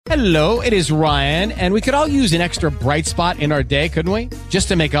Hello, it is Ryan, and we could all use an extra bright spot in our day, couldn't we? Just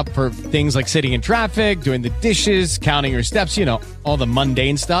to make up for things like sitting in traffic, doing the dishes, counting your steps, you know, all the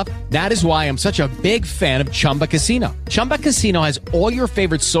mundane stuff. That is why I'm such a big fan of Chumba Casino. Chumba Casino has all your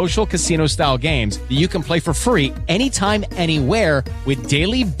favorite social casino-style games that you can play for free anytime, anywhere with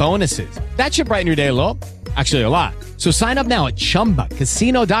daily bonuses. That should brighten your day a little. Actually, a lot. So sign up now at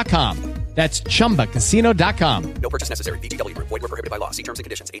ChumbaCasino.com. That's ChumbaCasino.com. No purchase necessary. VGW Group. Void where prohibited by law. See terms and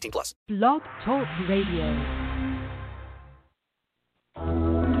conditions. 18 plus. Blog Talk Radio.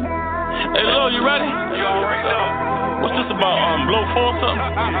 Hey, Lil, you ready? You already know. What's this about? Blow 4 or something?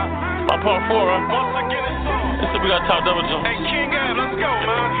 My part 4, huh? Once again, it's on. This is we got top double jump. Hey, King Ab, let's go,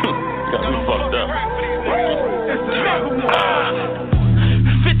 man. Got me fucked up.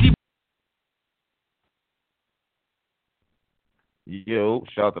 50. Yo,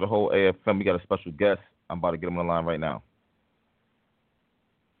 shout out to the whole AFM. We got a special guest. I'm about to get him on the line right now.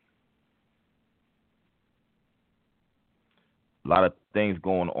 A lot of things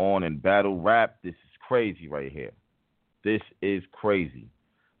going on in battle rap. This is crazy right here. This is crazy.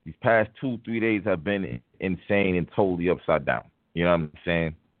 These past 2-3 days have been insane and totally upside down. You know what I'm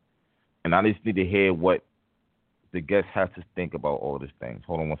saying? And I just need to hear what the guest has to think about all of these things.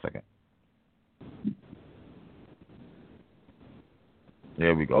 Hold on one second.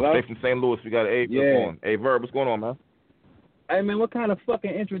 There we go. Hello? Straight from St. Louis, we got Abe on. Hey, Verb, what's going on, man? Hey, man, what kind of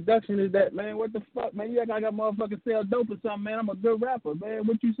fucking introduction is that, man? What the fuck, man? You act like I motherfucking sell dope or something, man. I'm a good rapper, man.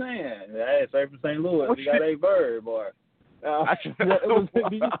 What you saying? Hey, straight from St. Louis, we got a Verb, boy.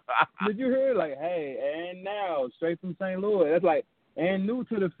 Did you hear? Like, hey, and now, straight from St. Louis. That's like, and new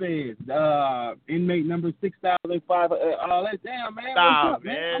to the feds. Inmate number 6,005. All that. Damn, man. Stop, what's up,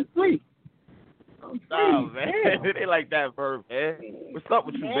 man. I'm free. Stop, man. Damn. They like that Verb, man. What's up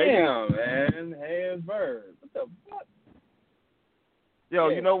with you, baby? Damn, man. Hey, it's Verb. What the fuck? Yo,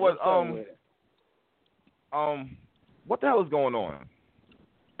 Yeah, you know what? What's What the hell is going on?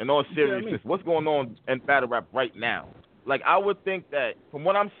 In all seriousness, what's going on in battle rap right now? Like, I would think that from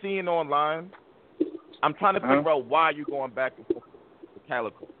what I'm seeing online, I'm trying to figure out why you're going back and forth with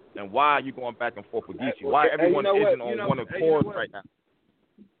Calico and why you're going back and forth with Geechee. Why everyone isn't on one accord right now.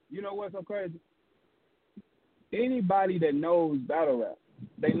 You know what's so crazy? Anybody that knows battle rap,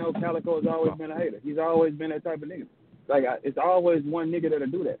 they know Calico has always been a hater. He's always been that type of nigga. Like, it's always one nigga that'll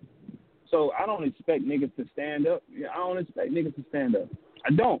do that. So I don't expect niggas to stand up. I don't expect niggas to stand up.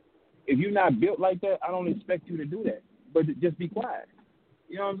 I don't. If you're not built like that, I don't expect you to do that. But just be quiet.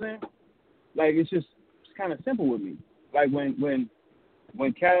 You know what I'm saying? Like, it's kind of simple with me. Like, when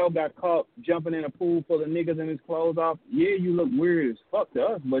Cal got caught jumping in a pool full of niggas and his clothes off, yeah, you look weird as fuck to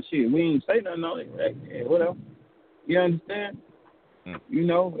us, but shit, we ain't say nothing on it. Right? Yeah, whatever. You understand? You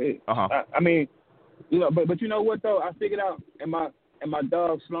know? I mean, you know, but you know what, though? I figured out, and my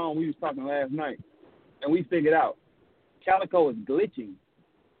dog Sloan, we was talking last night, and we figured out Calico is glitching.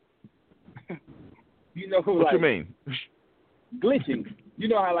 You know, what like, you mean? Glitching. You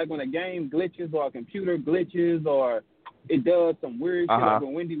know how, like, when a game glitches or a computer glitches or it does some weird shit, like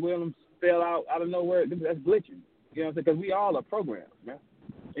when Wendy Williams fell out of nowhere, that's glitching. You know what I'm saying? Because we all are programmed, man.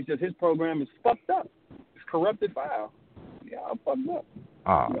 It's just his program is fucked up. It's corrupted file. Yeah, I'm fucked up.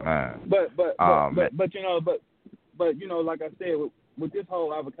 Oh, you know? man. But you know, like I said, with this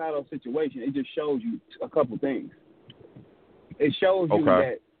whole avocado situation, it just shows you a couple things. It shows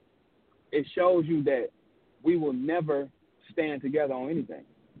you that we will never stand together on anything.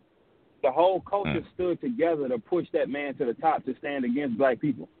 The whole culture stood together to push that man to the top to stand against black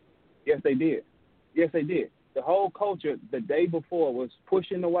people. Yes, they did. Yes, they did. The whole culture the day before was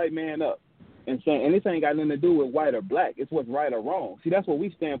pushing the white man up and saying, and this ain't got nothing to do with white or black. It's what's right or wrong. See, that's what we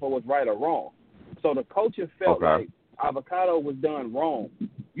stand for, what's right or wrong. So the culture felt like avocado was done wrong.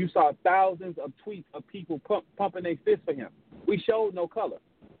 You saw thousands of tweets of people pumping their fists for him. We showed no color.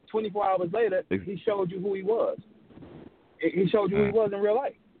 24 hours later, he showed you who he was. He showed you who he was in real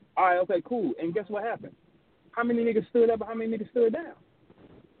life. All right, okay, cool. And guess what happened? How many niggas stood up and how many niggas stood down?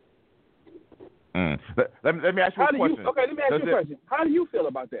 Let me ask you a question. Let me ask you a question. How do you feel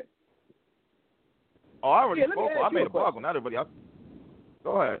about that? Oh, I already spoke. I made a blog on that already.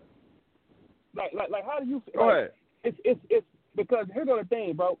 Go ahead. Like, how do you feel? Go ahead. It's because here's the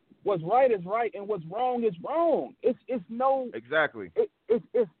thing, bro. What's right is right, and what's wrong is wrong. It's no exactly.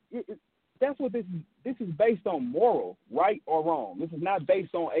 That's what this is. This is based on moral, right or wrong. This is not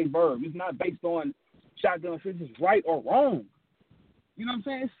based on a verb. It's not based on shotgun. This is right or wrong. You know what I'm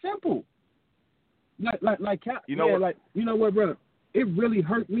saying? It's simple. You know what, brother? It really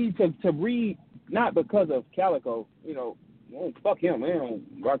hurt me to read, not because of Calico. You know, fuck him, man.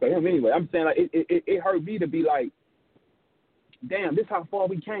 Rock him anyway. I'm saying, like, it hurt me to be like, damn, this how far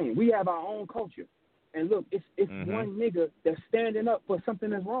we came. We have our own culture. And look, it's one nigga that's standing up for something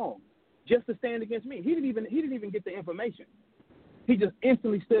that's wrong, just to stand against me. He didn't even get the information. He just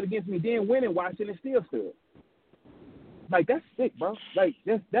instantly stood against me. Then went and watched it and still stood. Like, that's sick, bro. Like,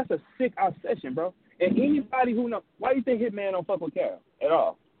 that's a sick obsession, bro. And anybody who knows, why do you think Hitman don't fuck with Cal at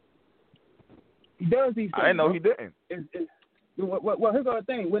all? He does these things. I didn't know bro. he didn't. Well, here's the other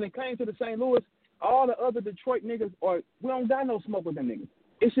thing. When it came to the St. Louis, all the other Detroit niggas, we don't got no smoke with them niggas.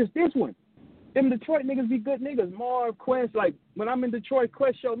 It's just this one. Them Detroit niggas be good niggas. Marv, Quest, like, when I'm in Detroit,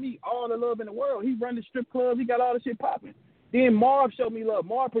 Quest showed me all the love in the world. He run the strip clubs. He got all the shit popping. Then Marv showed me love.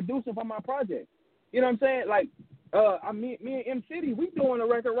 Marv producing for my project. You know what I'm saying? Like, me and M City, we doing a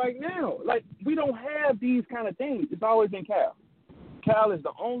record right now. Like, we don't have these kind of things. It's always been Cal. Cal is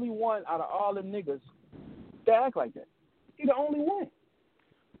the only one out of all them niggas that act like that. He's the only one.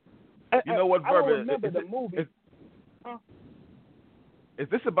 You know what, Verb? I don't remember the movie. Is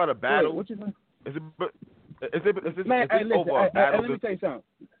this about a battle? What you mean? Is this Man, listen, over a battle? let me tell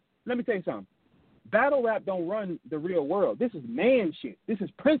you something. Battle rap don't run the real world. This is man shit. This is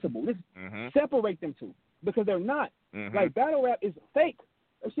principle. This separate them two because they're not. Like, battle rap is fake.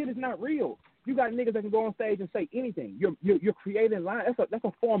 That shit is not real. You got niggas that can go on stage and say anything. You're creating lines. That's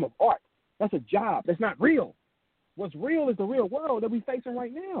a form of art. That's a job. That's not real. What's real is the real world that we facing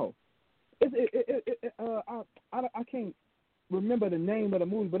right now. I can't remember the name of the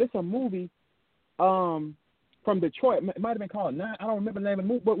movie, but it's a movie from Detroit. It might have been called Nine. I don't remember the name of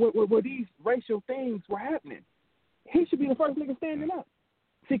the movie, but where these racial things were happening. He should be the first nigga standing up.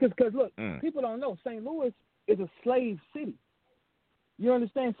 See, because look, people don't know St. Louis is a slave city. You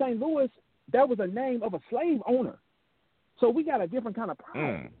understand? St. Louis, that was a name of a slave owner. So we got a different kind of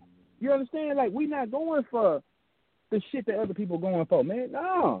pride. You understand? Like, we not going for the shit that other people going for, man.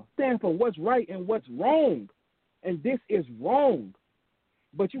 No. Stand for what's right and what's wrong. And this is wrong.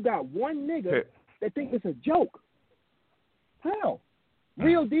 But you got one nigga that think it's a joke. How?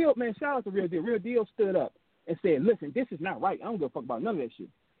 Real Deal, man, shout out to Real Deal. Real Deal stood up and said, listen, this is not right. I don't give a fuck about none of that shit.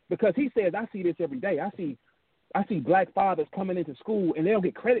 Because he says, I see this every day. I see black fathers coming into school and they don't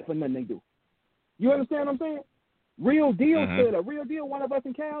get credit for nothing they do. You understand what I'm saying? Real Deal stood up. Real Deal, one of us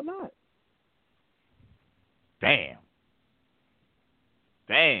in Cal not. Damn.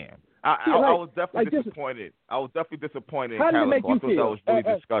 I was definitely disappointed. I was definitely disappointed in Calico. I thought that was really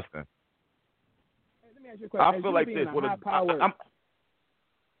disgusting. Let me ask you a question. I feel like this.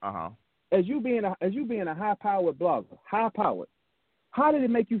 As you being a high-powered blogger, high-powered, how did it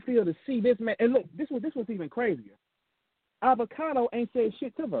make you feel to see this man? And look, this was even crazier. Avocado ain't said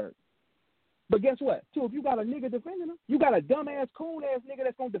shit to Verb. But guess what? Too, if you got a nigga defending him, you got a dumbass, coon-ass nigga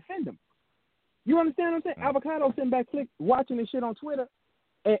that's going to defend him. You understand what I'm saying? Avocado sitting back watching this shit on Twitter,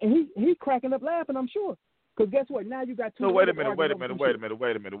 and he cracking up laughing, I'm sure. Because guess what? Now you got two. So wait a minute.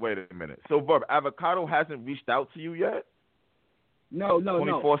 So Verb, Avocado hasn't reached out to you yet? No.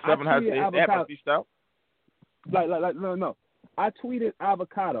 24/7 hasn't reached out? No. I tweeted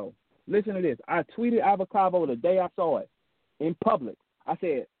Avocado. Listen to this. I tweeted Avocado the day I saw it in public. I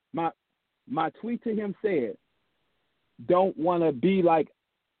said, my tweet to him said, don't want to be like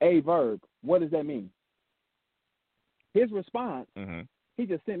a Verb. What does that mean? His response, he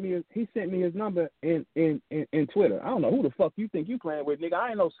just sent me his number in Twitter. I don't know who the fuck you think you playing with, nigga. I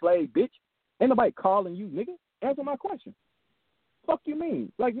ain't no slave, bitch. Ain't nobody calling you, nigga. Answer my question. Fuck you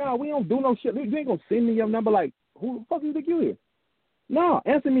mean? Like, no, we don't do no shit. You ain't gonna send me your number like, who the fuck you think you is? No,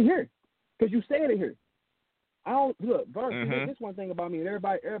 answer me here. Because you said it here. I don't, look, Verb, this one thing about me, and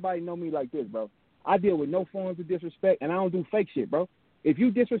everybody know me like this, bro. I deal with no forms of disrespect, and I don't do fake shit, bro. If you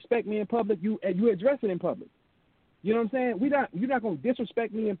disrespect me in public, you address it in public. You know what I'm saying? You're not gonna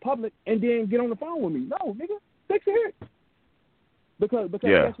disrespect me in public and then get on the phone with me. No, nigga, fix it here. Because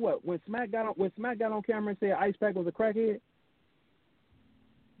guess what? When Smack got on camera and said Ice Pack was a crackhead,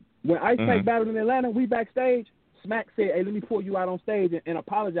 when Ice Pack battled in Atlanta, we backstage. Smack said, "Hey, let me pull you out on stage and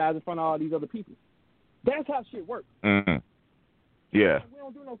apologize in front of all these other people." That's how shit works. Yeah. We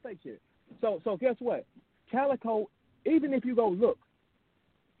don't do no fake shit. So guess what? Calico, even if you go look,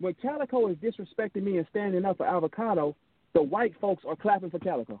 when Calico is disrespecting me and standing up for Avocado, the white folks are clapping for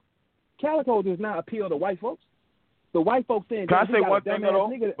Calico. Calico does not appeal to white folks. The white folks saying, can I say one thing at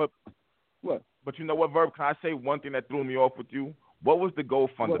all? What? But you know what, Verb? Can I say one thing that threw me off with you? What was the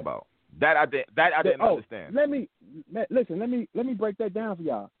GoFund about? That I didn't understand. Let me break that down for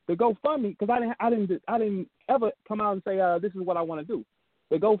y'all. The GoFundMe, because I didn't ever come out and say this is what I want to do.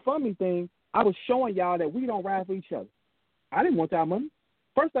 The GoFundMe thing, I was showing y'all that we don't ride for each other. I didn't want y'all money.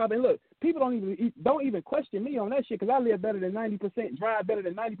 First off, and look, people don't even question me on that shit because I live better than 90%, drive better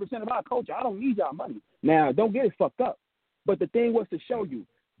than 90% of our culture. I don't need y'all money. Now, don't get it fucked up. But the thing was to show you,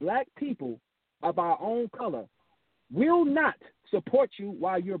 black people of our own color will not support you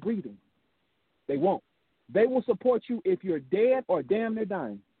while you're breathing. They won't. They will support you if you're dead or damn near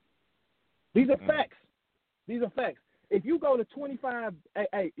dying. These are facts. These are facts. If you go to 25,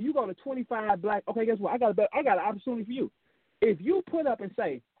 you go to 25 black. Okay, guess what? I got an opportunity for you. If you put up and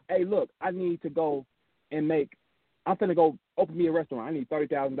say, "Hey, look, I need to go and I'm finna go open me a restaurant. I need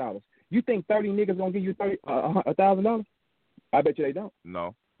 $30,000." You think 30 niggas gonna give you $1,000? I bet you they don't.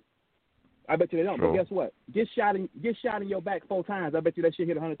 No. I bet you they don't. True. But guess what? Get shot in your back 4 times. I bet you that shit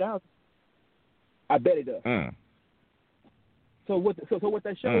hit 100,000. I bet it does. So what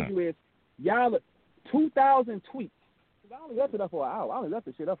that shows you is y'all 2,000 tweets. I only left it up for an hour. I only left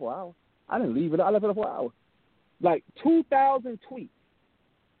the shit up for an hour. I didn't leave it. I left it up for an hour. Like 2,000 tweets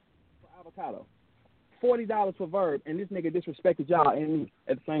for avocado, $40 for verb, and this nigga disrespected y'all and me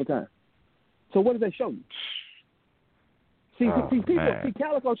at the same time. So what does that show you? See,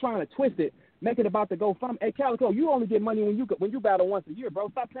 Calico trying to twist it, make it about the GoFundMe. Hey, Calico, you only get money when you battle once a year, bro.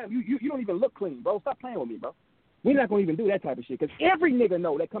 Stop playing. You don't even look clean, bro. Stop playing with me, bro. We're not gonna even do that type of shit because every nigga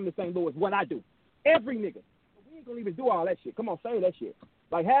know that come to St. Louis what I do. Every nigga. We ain't gonna even do all that shit. Come on, say that shit.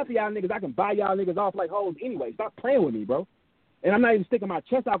 Like half of y'all niggas, I can buy y'all niggas off like hoes anyway. Stop playing with me, bro. And I'm not even sticking my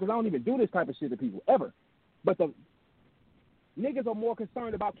chest out because I don't even do this type of shit to people ever. But the niggas are more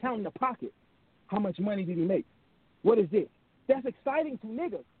concerned about counting the pocket. How much money did he make? What is this? That's exciting to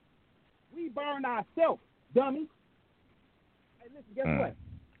niggas. We burn ourselves, dummy. Hey, listen, guess what?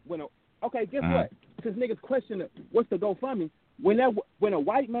 Guess what? Because niggas question what's the GoFundMe. When a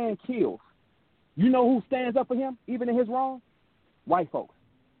white man kills, you know who stands up for him, even in his wrong? White folks.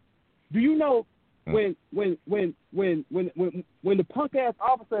 Do you know when the punk ass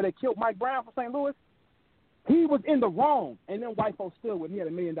officer that killed Mike Brown from St. Louis, he was in the wrong, and then white folks stood with him. He had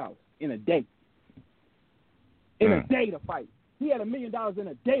 $1 million in a day. In a day to fight. He had $1 million in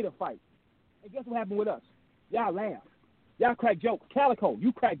a day to fight. And guess what happened with us? Y'all laugh. Y'all crack jokes. Calico,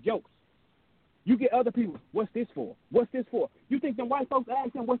 you crack jokes. You get other people, what's this for? What's this for? You think them white folks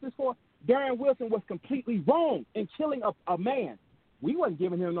asked him, what's this for? Darren Wilson was completely wrong in killing a man. We wasn't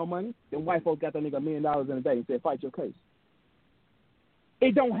giving him no money. Then white folks got that nigga $1 million in a day and said, fight your case.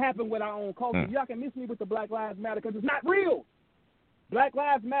 It don't happen with our own culture. Y'all can miss me with the Black Lives Matter because it's not real. Black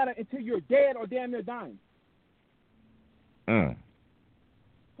Lives Matter until you're dead or damn near dying.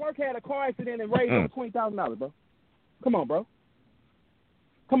 Twerk had a car accident and raised over $20,000, bro. Come on, bro.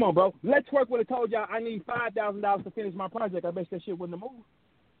 Let Twerk would have told y'all I need $5,000 to finish my project. I bet that shit wouldn't have moved.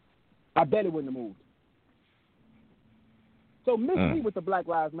 I bet it wouldn't have moved. So miss me with the Black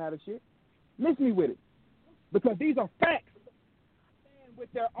Lives Matter shit. Miss me with it. Because these are facts. Stand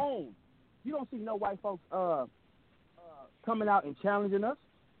with their own. You don't see no white folks coming out and challenging us.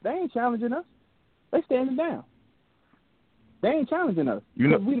 They ain't challenging us. They standing down. They ain't challenging us.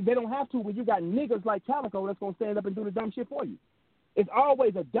 They don't have to when you got niggas like Calico that's going to stand up and do the dumb shit for you. It's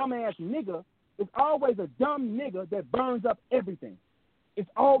always a dumbass nigga. It's always a dumb nigga that burns up everything. It's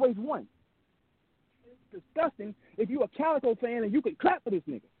always one. It's disgusting if you a Calico fan and you could clap for this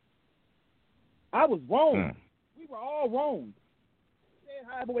nigga. I was wrong. We were all wrong.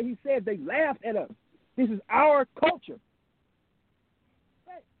 However way he said, they laughed at us. This is our culture.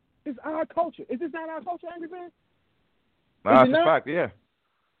 It's our culture. Is this not our culture, Angry Man? That's a fact, yeah.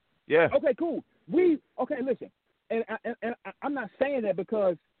 Yeah. Okay, cool. Listen. And I'm not saying that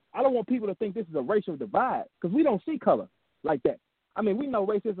because I don't want people to think this is a racial divide because we don't see color like that. I mean, we know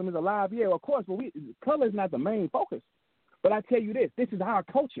racism is alive, yeah, of course, but color is not the main focus. But I tell you this is our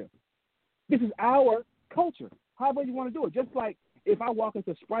culture. This is our culture. However you want to do it. Just like if I walk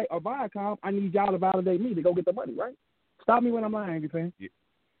into Sprite or Viacom, I need y'all to validate me to go get the money, right? Stop me when I'm lying, Angry Fan. Yeah.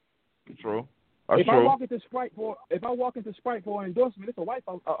 True. If I walk into Sprite for an endorsement, it's a white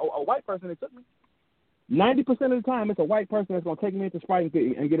person that took me. 90% of the time, it's a white person that's gonna take me into Sprite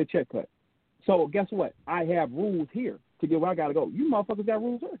and get a check cut. So guess what? I have rules here to get where I gotta go. You motherfuckers got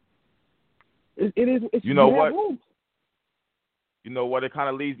rules here. You know what? Rules. You know what? It kind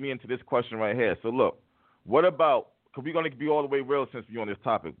of leads me into this question right here. So look, what about? Because we're gonna be all the way real since we're on this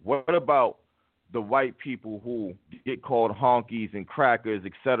topic. What about the white people who get called honkies and crackers,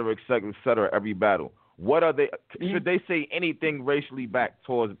 et cetera, every battle? What are they? Should they say anything racially back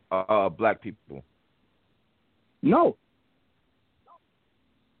towards black people? No.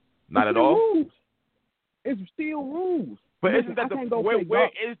 Not at all? Rules. It's still rules. But isn't that where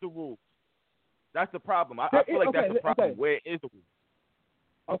is the rules? That's the problem. I feel like that's the problem. Okay. Where is the rules?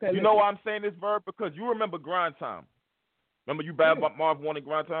 Okay. You know why I'm saying this, Verb? Because you remember Grind Time. Remember you battled Marv One in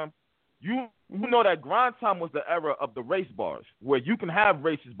Grind Time? You know that Grind Time was the era of the race bars, where you can have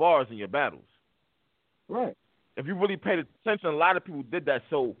racist bars in your battles. Right. If you really paid attention, a lot of people did that.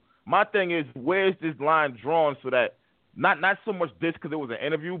 So my thing is, where's this line drawn so that not so much this because it was an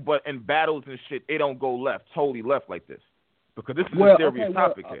interview, but in battles and shit, it don't go left, totally left like this. Because this is a serious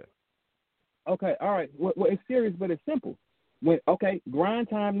topic here. Okay, all right. Well, it's serious, but it's simple. Grind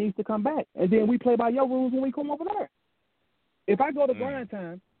time needs to come back, and then we play by your rules when we come over there. If I go to grind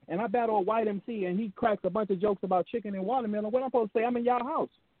time and I battle a white MC and he cracks a bunch of jokes about chicken and watermelon, what I'm supposed to say? I'm in y'all house.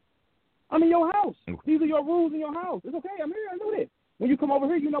 I'm in your house. These are your rules in your house. It's okay. I'm here. I do this. When you come over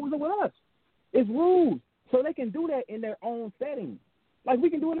here, you know what's up with us. It's rules. So they can do that in their own setting. Like we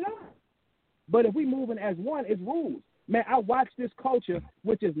can do it in ours. But if we moving as one, it's rules. Man, I watched this culture,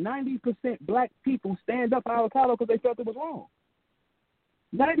 which is 90% black people, stand up for avocado because they felt it was wrong.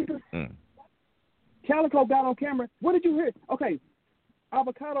 90%. Calico got on camera. What did you hear? Okay,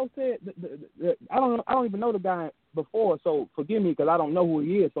 Avocado said, I don't even know the guy before, so forgive me because I don't know who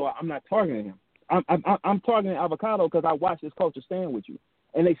he is, so I'm not targeting him. I'm targeting Avocado because I watched this culture stand with you,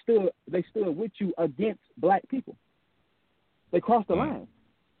 and they stood with you against black people. They crossed the line.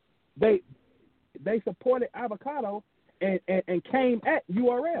 They supported Avocado and came at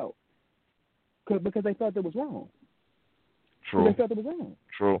URL because they felt it was wrong. True. They felt it was wrong.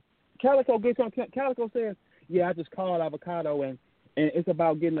 True. Calico gets on. Calico says, "Yeah, I just called Avocado and it's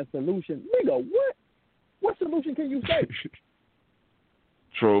about getting a solution." Nigga, what? What solution can you say?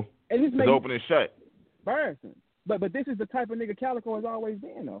 True. And this it's open and shut. Embarrassing. But this is the type of nigga Calico has always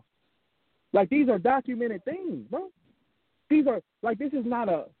been, though. Like these are documented things, bro. These are like this is not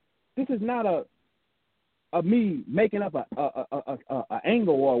a me making up a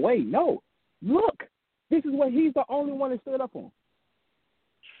angle or a way. No, look, this is what he's the only one that stood up on.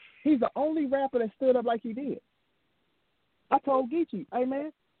 He's the only rapper that stood up like he did. I told Geechee, hey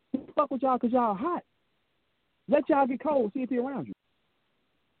man, fuck with y'all because y'all hot. Let y'all get cold, see if he's around you.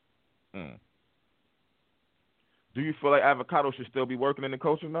 Do you feel like Avocado should still be working in the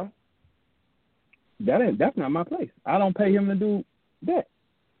culture now? That's not my place. I don't pay him to do that.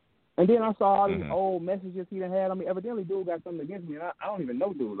 And then I saw all these old messages he done had on me. Evidently, dude got something against me, and I don't even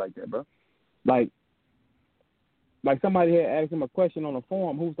know dude like that, bro. Like somebody had asked him a question on the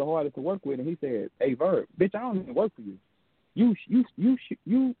forum, who's the hardest to work with, and he said, "Hey, Verb, bitch, I don't even work for you. You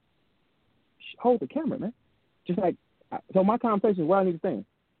hold the camera, man." Just like, so my conversation is where I need to stand.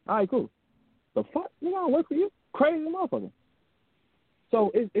 All right, cool. The fuck? You know, I don't work for you? Crazy motherfucker.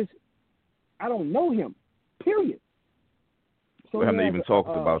 So it's I don't know him, period. So we haven't even talked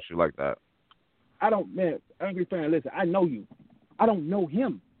about you like that. I don't, man, Angry Fan, listen, I know you. I don't know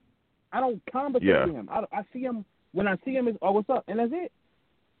him. I don't conversate with him. I see him, when I see him, it's, oh, what's up? And that's it.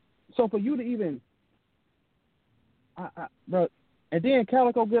 So for you to even, bro, and then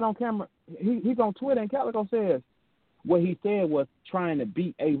Calico get on camera, he's on Twitter, and Calico says what he said was trying to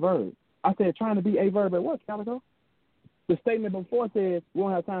beat a verb. I said, trying to beat a verb at what, Calico? The statement before says, we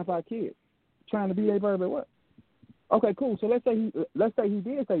don't have time for our kids. Trying to beat a verb at what? Okay, cool. So let's say he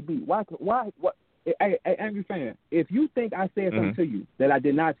did say beat. Why? What? Hey, Angry Fan, if you think I said something to you that I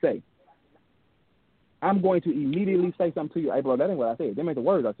did not say, I'm going to immediately say something to you. Hey, bro, that ain't what I said. Them ain't the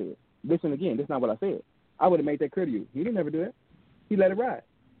words I said. Listen again. That's not what I said. I would have made that clear to you. He didn't ever do that. He let it ride.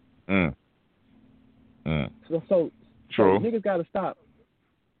 So true. Niggas got to stop.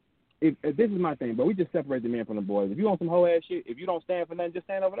 If this is my thing, but we just separate the men from the boys. If you want some whole ass shit, if you don't stand for nothing, just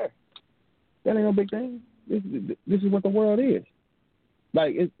stand over there. That ain't no big thing. This is what the world is.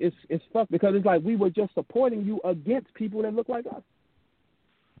 Like it's fucked because it's like we were just supporting you against people that look like us.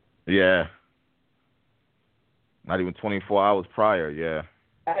 Yeah. Not even 24 hours prior. Yeah.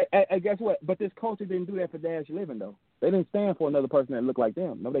 I guess what? But this culture didn't do that for Dash Living though. They didn't stand for another person that looked like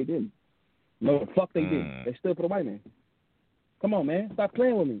them. No, they didn't. No, the fuck they didn't. They stood for the white man. Come on, man, stop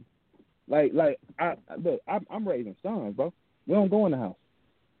playing with me. I'm raising sons, bro. We don't go in the house.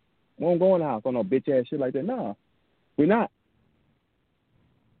 We don't go in the house on no bitch ass shit like that. No, we're not.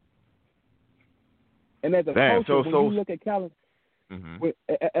 And as a culture, when you look at Calico, as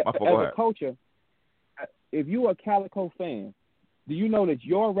a culture, if you are a Calico fan, do you know that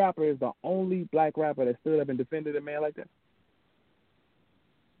your rapper is the only black rapper that stood up and defended a man like that?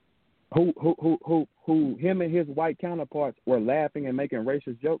 Who him and his white counterparts were laughing and making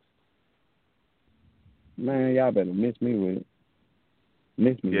racist jokes? Man, y'all better miss me with it.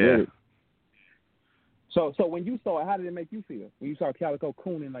 Miss me with it. So when you saw it, how did it make you feel when you saw Calico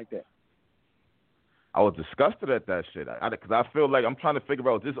cooning like that? I was disgusted at that shit. Because I feel like I'm trying to figure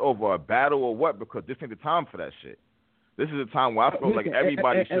out, is this over a battle or what? Because this ain't the time for that shit. This is a time where I feel like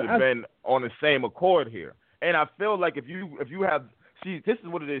everybody should have been on the same accord here. And I feel like if you have, see, this is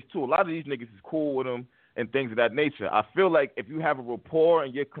what it is too. A lot of these niggas is cool with them. and things of that nature. I feel like if you have a rapport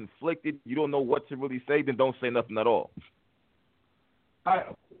and you're conflicted, you don't know what to really say, then don't say nothing at all.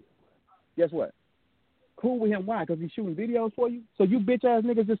 Guess what? Cool with him. Why? Because he's shooting videos for you? So you bitch-ass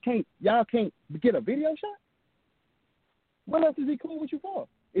niggas just can't get a video shot? What else is he cool with you for?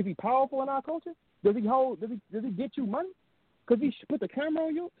 Is he powerful in our culture? Does he get you money? Because he put the camera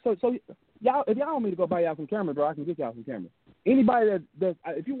on you? So y'all, if y'all want me to go buy y'all some cameras, bro, I can get y'all some cameras. Anybody that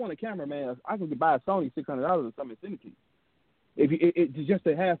if you want a camera, man, I can buy a Sony $600 or something and send it to you. It's just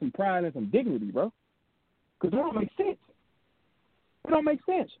to have some pride and some dignity, bro. Because it don't make sense. It don't make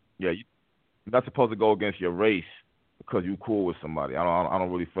sense. Yeah, you're not supposed to go against your race because you're cool with somebody. I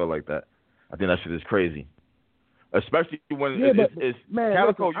don't really feel like that. I think that shit is crazy, especially when it's man.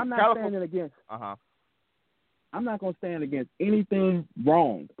 Calico. Listen, I'm not standing against. I'm not gonna stand against anything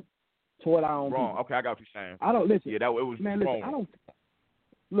wrong toward our own people. Okay, I got what you're saying. I don't listen. Yeah, it was wrong.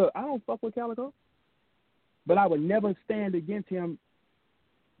 I don't fuck with Calico, but I would never stand against him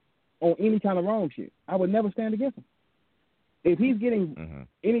on any kind of wrong shit. I would never stand against him. If he's getting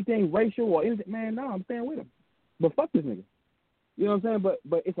anything racial or anything, man, no, I'm staying with him. But fuck this nigga. You know what I'm saying?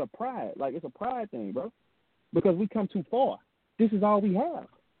 But it's a pride. Like, it's a pride thing, bro. Because we come too far. This is all we have.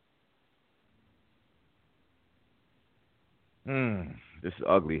 This is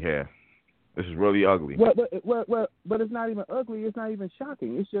ugly here. This is really ugly. Well, but it's not even ugly. It's not even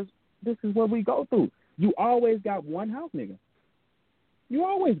shocking. It's just, this is what we go through. You always got one house nigga. You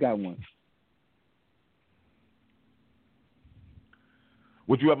always got one.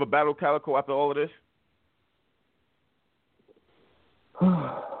 Would you ever battle Calico after all of this?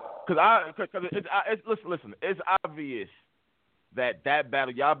 Because listen, it's obvious that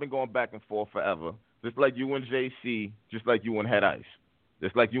battle, y'all been going back and forth forever. Just like you and JC, just like you and Head Ice,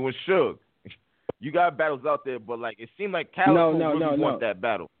 just like you and Suge. You got battles out there, but like it seemed like Calico really want that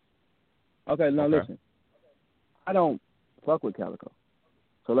battle. Okay, listen. I don't fuck with Calico.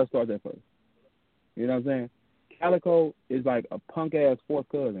 So let's start there first. You know what I'm saying? Calico is like a punk ass fourth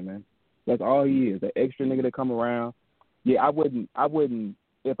cousin, man. That's all he is. The extra nigga that come around. Yeah, I wouldn't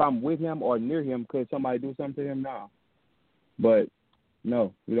if I'm with him or near him, could somebody do something to him? No. But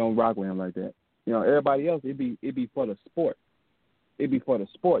no, we don't rock with him like that. You know, everybody else, it'd be for the sport. It'd be for the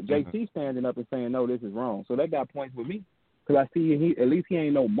sport. JC standing up and saying, no, this is wrong. So that got points with me. Because I see at least he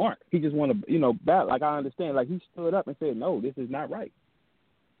ain't no mark. He just want to, battle. Like, I understand. Like, he stood up and said, no, this is not right.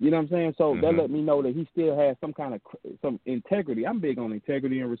 You know what I'm saying? So that let me know that he still has some integrity. I'm big on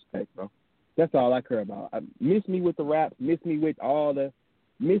integrity and respect, bro. That's all I care about. Miss me with the rap. Miss me with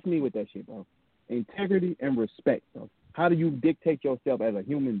that shit, bro. Integrity and respect, bro. How do you dictate yourself as a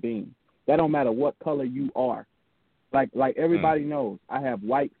human being? That don't matter what color you are. Like everybody knows, I have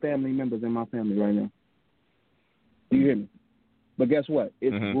white family members in my family right now. Do you hear me? But guess what?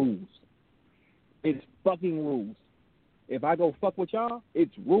 It's rules. It's fucking rules. If I go fuck with y'all,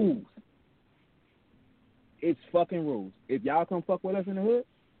 it's rules. It's fucking rules. If y'all come fuck with us in the hood,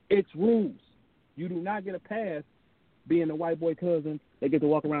 it's rules. You do not get a pass being the white boy cousin. They get to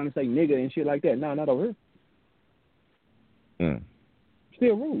walk around and say nigga and shit like that. No, not over here.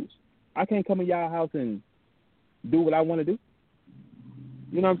 Still rules. I can't come in y'all house and do what I want to do.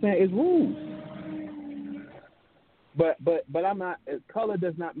 You know what I'm saying? It's rules. But I'm not. Color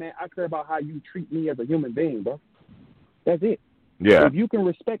does not matter. I care about how you treat me as a human being, bro. That's it. Yeah. If you can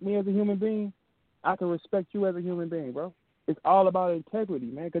respect me as a human being, I can respect you as a human being, bro. It's all about integrity,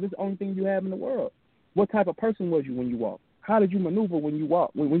 man, because it's the only thing you have in the world. What type of person was you when you walked? How did you maneuver when you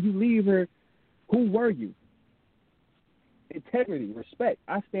walked? When you leave here, who were you? Integrity, respect.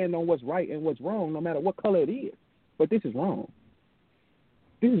 I stand on what's right and what's wrong, no matter what color it is. But this is wrong.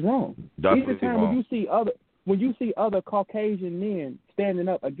 This is wrong. Definitely Anytime wrong. when you see other Caucasian men standing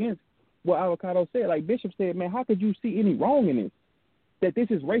up against what Avocado said, like Bishop said, man, how could you see any wrong in this? That this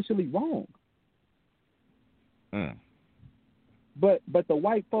is racially wrong. But the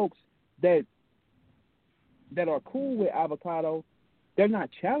white folks that are cool with Avocado, they're not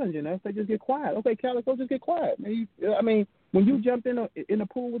challenging us. They just get quiet. Okay, Calico, just get quiet. I mean, when you jumped in the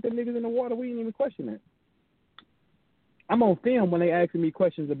pool with them niggas in the water, we didn't even question that. I'm on film when they asking me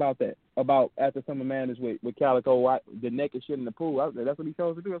questions about that. About after Summer Madness with Calico, the naked shit in the pool. I was like, that's what he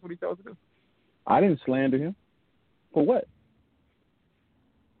chose to do. That's what he chose to do. I didn't slander him. For what?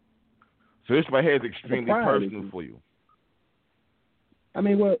 So this right here is extremely personal for you. I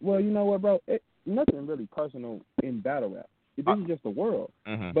mean, well, you know what, bro? Nothing really personal in battle rap. This is just the world.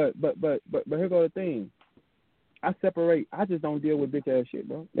 But here go the thing. I separate. I just don't deal with bitch ass shit,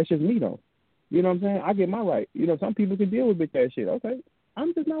 bro. That's just me, though. You know what I'm saying? I get my right. You know, some people can deal with bitch ass shit. Okay,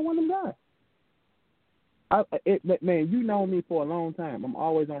 I'm just not one of them guys. Man, you know me for a long time. I'm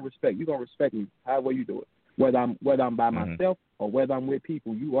always on respect. You're gonna respect me however you do it. Whether I'm by myself or whether I'm with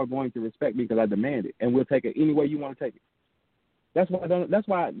people, you are going to respect me because I demand it, and we'll take it any way you want to take it. That's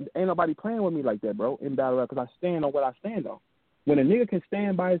why ain't nobody playing with me like that, bro. In battle rap, because I stand on what I stand on. When a nigga can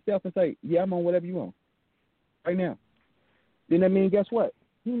stand by himself and say, "Yeah, I'm on whatever you want," right now, then that means guess what?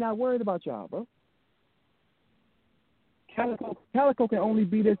 He not worried about y'all, bro. Calico can only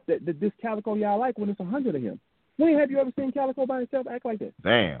be this Calico y'all like when it's 100 of him. When have you ever seen Calico by himself act like that?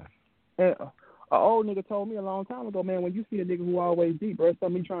 Damn. And an old nigga told me a long time ago, man, when you see a nigga who always deep, bro, it's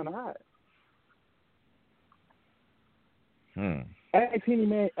something he trying to hide. Ask any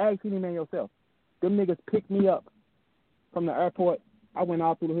man yourself. Them niggas picked me up from the airport. I went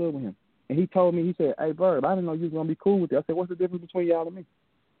all through the hood with him. And he told me, he said, "Hey, Verb, I didn't know you was going to be cool with it." I said, "What's the difference between y'all and me?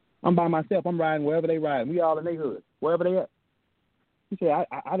 I'm by myself. I'm riding wherever they ride. We all in their hood, wherever they at." He said,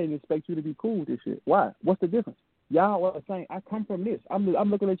 I didn't expect you to be cool with this shit. Why? What's the difference? Y'all are saying, I come from this. I'm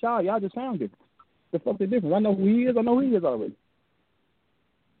looking at y'all. Y'all just sound different. The fuck the difference? I know who he is. I know who he is already.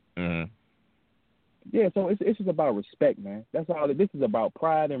 Yeah, so it's just about respect, man. That's all. This is about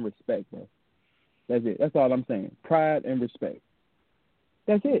pride and respect, man. That's it. That's all I'm saying. Pride and respect.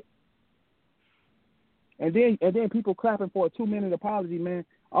 That's it. And then people clapping for a 2-minute apology, man.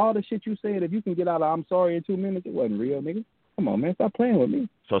 All the shit you said, if you can get out of "I'm sorry" in 2 minutes, it wasn't real, nigga. Come on, man. Stop playing with me.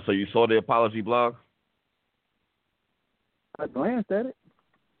 So you saw the apology blog? I glanced at it.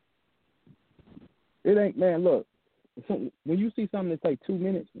 It ain't, man, look. When you see something that take 2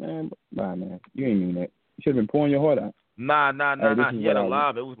 minutes, man, bye, man. You ain't mean that. You should have been pouring your heart out. Nah. He had a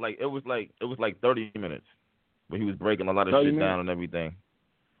live. It was like 30 minutes, but he was breaking a lot of shit down and everything.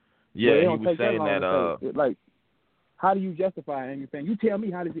 Yeah, he was saying that. Like, how do you justify anything? You tell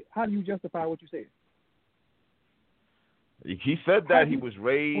me how do you justify what you said? He said that he was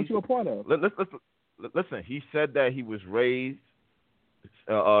raised. What you a part of? Listen, he said that he was raised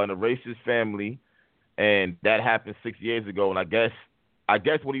in a racist family, and that happened 6 years ago. And I guess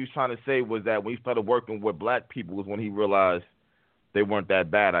what he was trying to say was that when he started working with black people was when he realized they weren't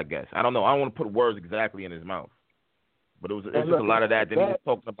that bad. I guess I don't know. I don't want to put words exactly in his mouth, but it was just a lot of that. Then he was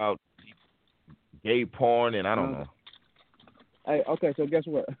talking about gay porn, and I don't know. Hey, okay, so guess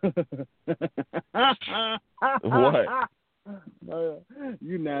what? What?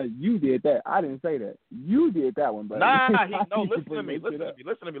 You did that. I didn't say that. You did that one, buddy. Listen to me. Look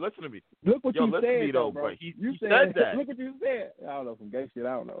what you said, listen to me, though, bro. He said that. Look what you said. I don't know, some gay shit.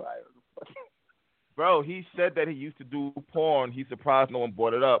 I don't know. Bro, he said that he used to do porn. He's surprised no one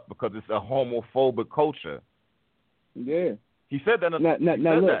brought it up because it's a homophobic culture. Yeah. He said that.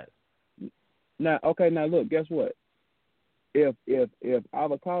 Now look, guess what? If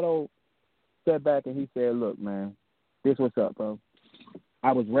Avocado sat back and he said, "Look, man, this what's up, bro.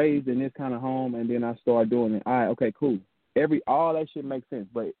 I was raised in this kind of home, and then I started doing it. All right, okay, cool. All that shit makes sense,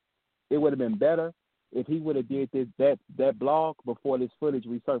 but it would have been better if he would have did that blog before this footage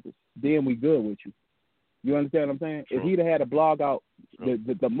resurfaced. Then we good with you. You understand what I'm saying? True. If he'd have had a blog out,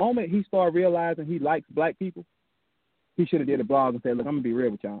 the moment he started realizing he likes black people, he should have did a blog and said, "Look, I'm gonna be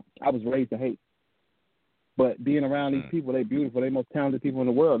real with y'all. I was raised to hate, but being around these people, they beautiful, they most talented people in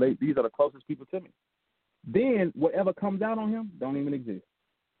the world. These are the closest people to me." Then whatever comes out on him don't even exist.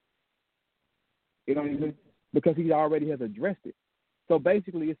 It don't even exist because he already has addressed it. So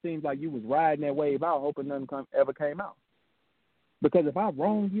basically, it seems like you was riding that wave out, hoping nothing ever came out. Because if I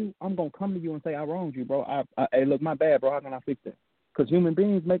wronged you, I'm gonna come to you and say I wronged you, bro. Hey, look, my bad, bro. How can I fix that? Because human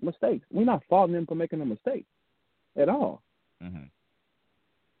beings make mistakes. We're not faulting them for making a mistake at all. Mm-hmm.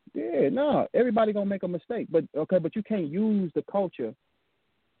 Yeah, no, everybody gonna make a mistake, but you can't use the culture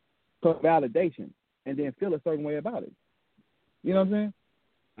for validation and then feel a certain way about it. You know what I'm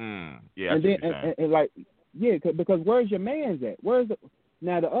saying? Yeah. And then and like, yeah, because where's your man's at?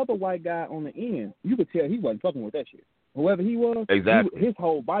 Now the other white guy on the end? You could tell he wasn't fucking with that shit. Whoever he was, exactly. His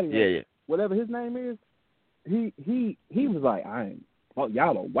whole body, yeah. Whatever his name is, he was like,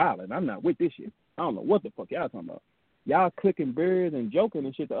 y'all are wildin'. I'm not with this shit. I don't know what the fuck y'all talking about. Y'all clicking beers and joking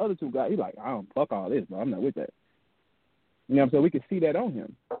and shit. The other two guys, he like, I don't fuck all this, bro. I'm not with that. You know what I'm saying? We can see that on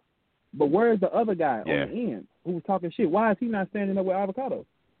him. But where's the other guy on the end who was talking shit? Why is he not standing up with Avocado?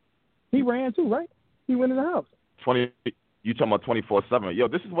 He ran too, right? He went in the house. You talking about 24/7? Yo,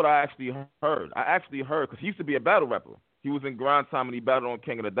 this is what I actually heard. Because he used to be a battle rapper. He was in Grind Time and he battled on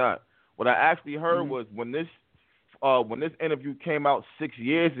King of the Dot. What I actually heard was when this interview came out 6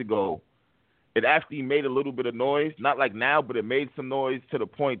 years ago, it actually made a little bit of noise. Not like now, but it made some noise to the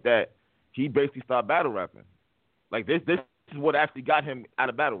point that he basically started battle rapping. Like this is what actually got him out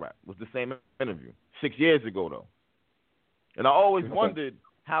of battle rap. Was the same interview 6 years ago though. And I always wondered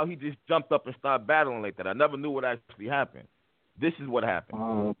how he just jumped up and started battling like that. I never knew what actually happened. This is what happened.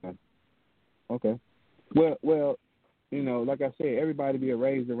 Oh, okay. Well, you know, like I said, everybody be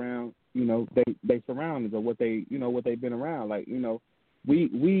raised around, you know, they surroundings or what they, you know, what they've been around. Like, you know,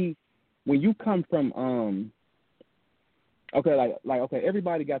 we when you come from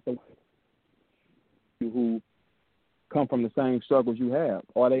everybody got the who come from the same struggles you have.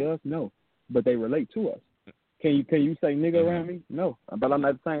 Are they us? No, but they relate to us. Can you say nigga around me? No, but I'm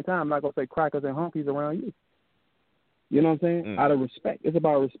at the same time I'm not gonna say crackers and honkies around you. You know what I'm saying? Out of respect, it's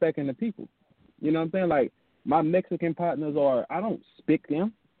about respecting the people. You know what I'm saying? Like my Mexican partners I don't spick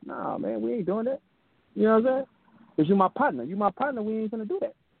them. Nah, man, we ain't doing that. You know what I'm saying? Cause you my partner. We ain't gonna do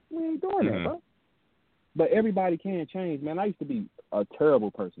that. We ain't doing that, bro. But everybody can change, man. I used to be a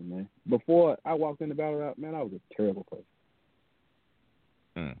terrible person, man. Before I walked in the battle rap, man, I was a terrible person.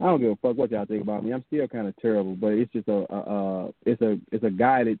 I don't give a fuck what y'all think about me. I'm still kind of terrible, but it's just it's a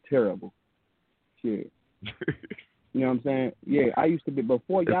guided terrible shit. You know what I'm saying? Yeah, I used to be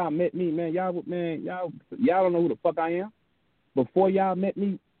before y'all met me, man. Y'all don't know who the fuck I am. Before y'all met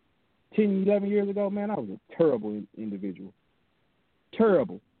me 10, 11 years ago, man, I was a terrible individual.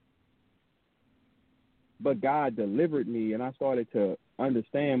 Terrible. But God delivered me, and I started to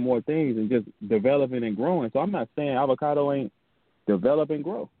understand more things and just developing and growing. So I'm not saying Avocado ain't develop and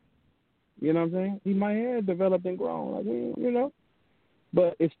grow. You know what I'm saying? He might have developed and grown, like you know.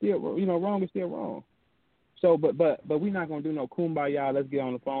 But it's still, you know, wrong is still wrong. So, but we're not gonna do no kumbaya. Let's get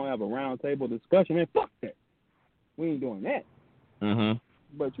on the phone, have a round table discussion. Man, fuck that. We ain't doing that.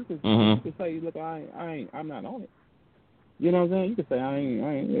 But you can say, look, I'm not on it. You know what I'm saying? You can say I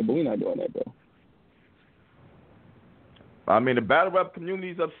ain't, but we're not doing that, bro. I mean, the battle rap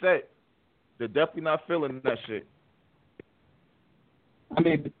community's upset. They're definitely not feeling that shit. I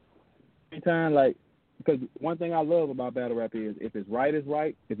mean, every time, like, because one thing I love about battle rap is if it's right, it's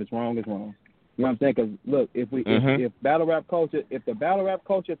right. If it's wrong, it's wrong. You know what I'm saying? Because look, if the battle rap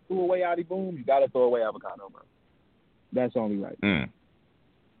culture threw away Adi Boom, you gotta throw away Avocado, bro. That's only right.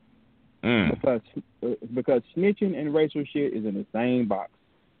 Because snitching and racial shit is in the same box.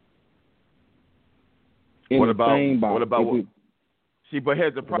 What about see? But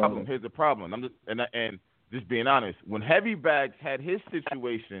here's the problem. I'm just and just being honest. When Heavy Bags had his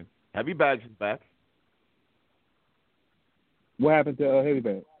situation, Heavy Bags is back. What happened to Heavy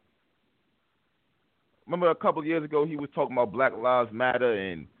Bags? Remember a couple of years ago he was talking about Black Lives Matter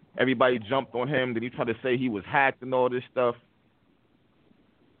and everybody jumped on him. Then he tried to say he was hacked and all this stuff.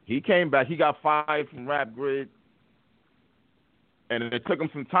 He came back. He got fired from Rap Grid, and it took him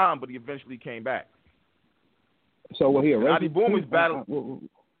some time, but he eventually came back. So what he Adi Boom was battling.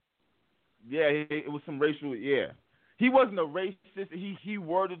 Yeah, it was some racial. Yeah, he wasn't a racist. He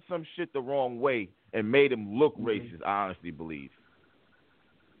worded some shit the wrong way and made him look racist. I honestly believe.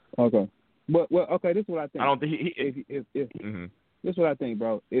 Okay, well, okay. This is what I think. I don't think this is what I think,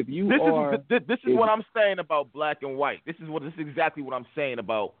 bro. If you this is what I'm saying about black and white. This is exactly what I'm saying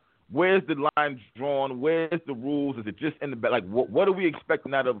about. Where's the line drawn? Where's the rules? Is it just in the back? Like, what are we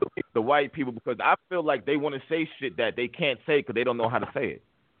expecting out of the white people? Because I feel like they want to say shit that they can't say because they don't know how to say it.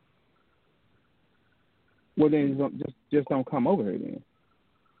 Well, then just don't come over here then.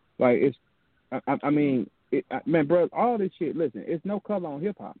 Like, it's, man, bro, all this shit, listen, it's no color on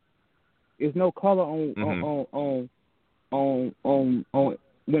hip-hop. It's no color on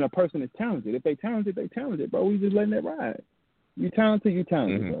when a person is talented. If they talented, they talented, bro. We just letting that ride. You talented,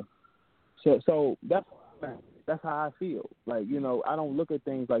 bro. So that's how I feel. Like, you know, I don't look at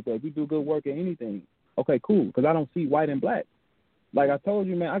things like that. If you do good work at anything, okay, cool, because I don't see white and black. Like I told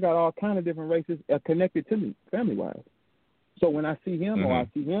you, man, I got all kind of different races connected to me, family-wise. So when I see him or I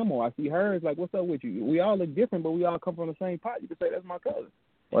see him or I see her, it's like, what's up with you? We all look different, but we all come from the same pot. You can say that's my cousin.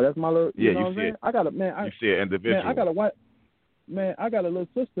 Or that's my little, you know what I'm saying? I got a, man, you see an individual. Man, I got a white, man, I got a little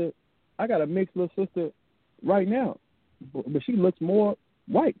sister. I got a mixed little sister right now, but she looks more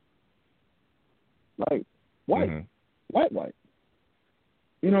white. Like, white. White.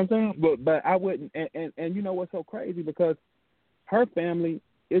 You know what I'm saying? But I wouldn't, and you know what's so crazy? Because her family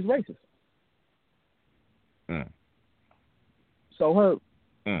is racist. So her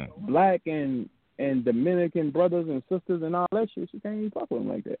black and Dominican brothers and sisters and all that shit, she can't even talk with them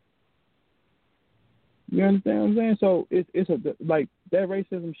like that. You understand what I'm saying? So it's like that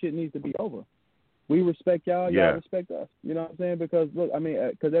racism shit needs to be over. We respect y'all, y'all respect us. You know what I'm saying? Because look, I mean,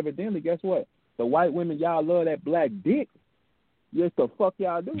 because evidently, guess what? The white women, y'all love that black dick. Yes, the fuck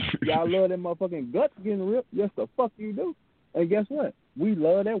y'all do. Y'all love them motherfucking guts getting ripped. Yes, the fuck you do. And guess what? We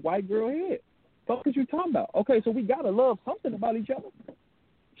love that white girl head. Fuck is you talking about? Okay, so we gotta love something about each other.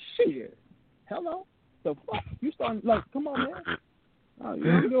 Shit. Hello? The fuck? You starting, like, come on, man. You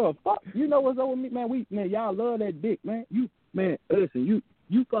don't give a fuck. You know what's up with me, man? Y'all love that dick, man. Listen,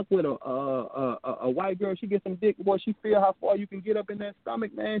 you fuck with a white girl, she get some dick, boy, she feel how far you can get up in that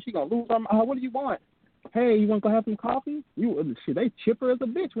stomach, man. She gonna lose her mind. What do you want? Hey, you want to go have some coffee? Shit, they chipper as a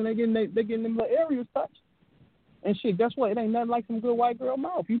bitch when they getting them little areas touched. And shit, guess what? It ain't nothing like some good white girl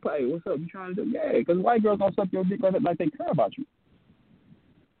mouth. You play, what's up? You trying to do? Yeah, because white girls gonna suck your dick like they care about you.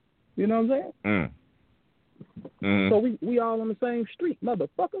 You know what I'm saying? So we all on the same street,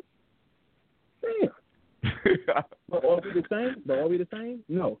 motherfucker. Damn. But are we the same?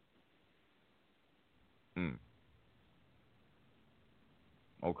 No.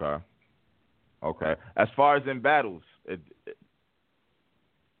 Okay. As far as in battles,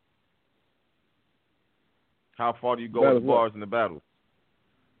 how far do you go with the bars in the battles?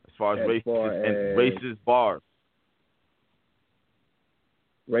 As far as racist bars.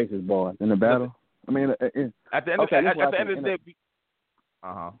 Racist bars in the battle. I mean, at the end of the day,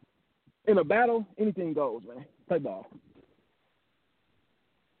 in a battle, anything goes, man. Play ball.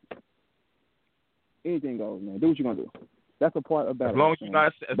 Anything goes, man. Do what you're gonna do. That's a part of battle. As long as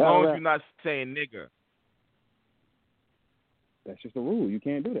you're not saying nigga. That's just a rule. You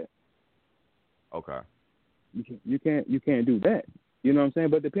can't do that. Okay. You can't do that. You know what I'm saying?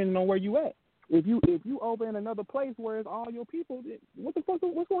 But depending on where you at, if you over in another place where it's all your people, what's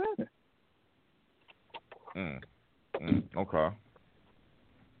gonna happen? Okay.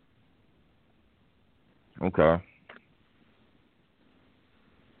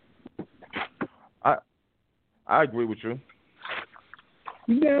 I agree with you.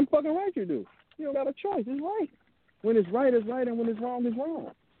 You damn fucking right you do. You don't got a choice. It's right. When it's right, it's right, and when it's wrong, it's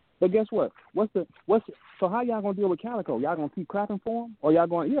wrong. But guess what? So how y'all gonna deal with Calico? Y'all gonna keep clapping for him, or y'all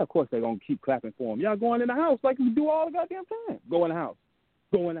going? Yeah, of course they gonna keep clapping for him. Y'all going in the house like you do all the goddamn time. Go in the house.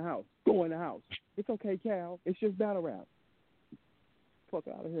 Go in the house. Go in the house. It's okay, Cal. It's just battle rap. Fuck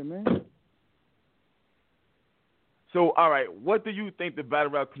out of here, man. So, all right, what do you think the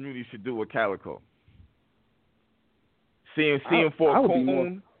battle rap community should do with Calico? Seeing for a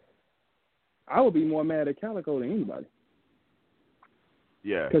coon. I would be more mad at Calico than anybody.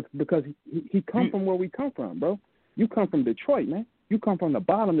 Yeah. Because he come from where we come from, bro. You come from Detroit, man. You come from the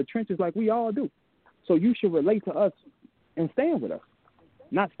bottom, the trenches, like we all do. So you should relate to us and stand with us,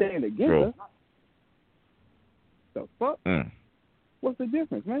 not stand against us. The fuck? What's the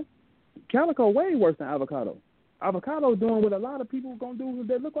difference, man? Calico way worse than Avocado. Avocado doing what a lot of people gonna do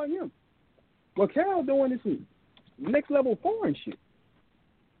that look like him. What Cal doing is next level foreign shit.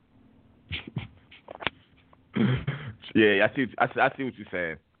 Yeah, I see what you're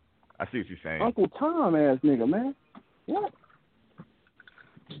saying. I see what you're saying. Uncle Tom ass nigga, man. What?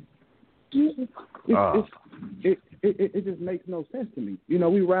 It just makes no sense to me. You know,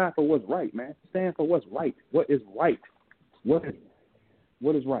 we ride for what's right, man. Stand for what's right. What is right? What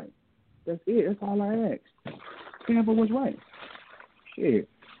is right? That's it. That's all I ask. Stand for what's right. Shit.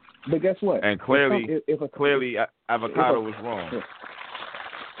 But guess what? And clearly, Avocado was wrong.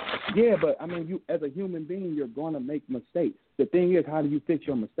 Yeah, but I mean, you as a human being, you're going to make mistakes. The thing is, how do you fix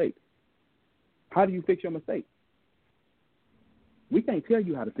your mistakes? How do you fix your mistakes? We can't tell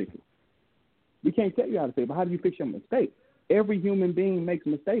you how to fix it. We can't tell you how to fix it, but how do you fix your mistakes? Every human being makes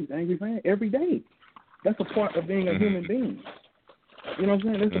mistakes, Angry Fan, every day. That's a part of being a human being. You know what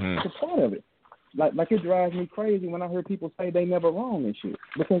I'm saying? That's a part of it. Like it drives me crazy when I hear people say they never wrong and shit,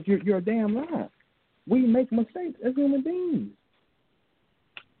 because you're a damn lie. We make mistakes as human beings.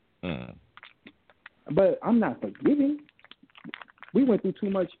 But I'm not forgiving. We went through too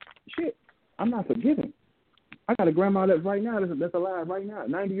much shit. I'm not forgiving. I got a grandma that's right now that's alive right now,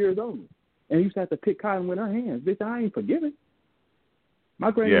 90 years old, and used to have to pick cotton with her hands. Bitch, I ain't forgiving. My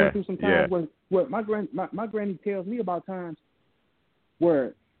granny went through some times where my granny tells me about times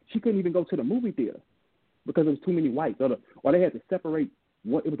where she couldn't even go to the movie theater because there was too many whites, or they had to separate.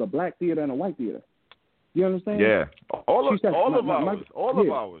 It was a black theater and a white theater. You understand? Yeah, all of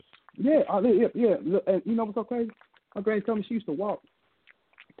ours. Yeah. And you know what's so crazy? My granny told me she used to walk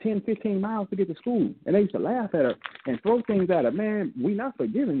 10, 15 miles to get to school, and they used to laugh at her and throw things at her. Man, we not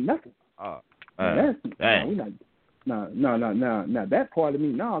forgiving nothing. No, that part of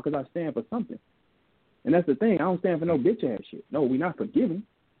me, because I stand for something. And that's the thing. I don't stand for no bitch ass shit. No, we not forgiving.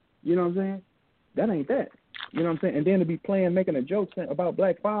 You know what I'm saying? That ain't that. You know what I'm saying? And then to be making a joke about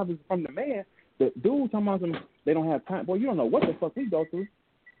black fathers from the man, the dude talking about they don't have time. Boy, you don't know what the fuck we go through.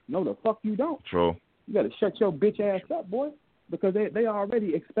 No, the fuck you don't. True. You got to shut your bitch ass up, boy, because they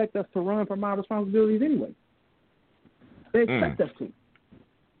already expect us to run from our responsibilities anyway. They expect us to.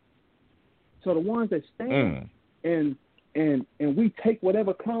 So the ones that stand and we take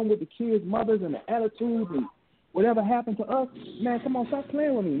whatever come with the kids' mothers and the attitudes Whatever happened to us, man, come on, stop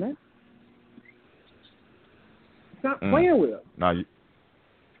playing with me, man. Stop playing with us. No,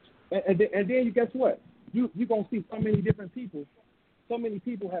 And then you guess what? You're going to see so many different people. So many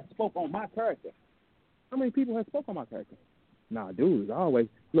people have spoke on my character. How many people have spoke on my character? Nah, dude, it's always,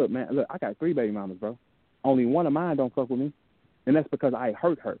 look, I got 3 baby mamas, bro. Only one of mine don't fuck with me. And that's because I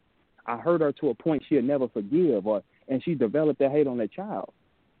hurt her. I hurt her to a point she'll never forgive, and she developed that hate on that child.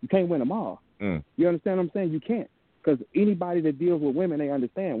 You can't win them all. You understand what I'm saying? You can't. Because anybody that deals with women, they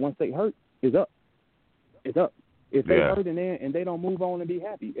understand once they hurt, it's up. It's up. If they hurt and they don't move on and be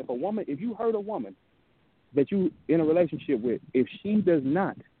happy. If you hurt a woman that you in a relationship with, if she does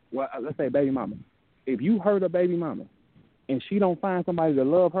not, well, let's say baby mama, if you hurt a baby mama and she don't find somebody to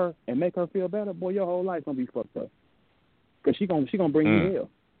love her and make her feel better, boy, your whole life gonna be fucked up. Because she gonna bring you hell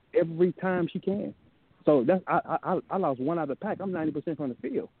every time she can. So that's I lost one out of the pack. I'm 90% from the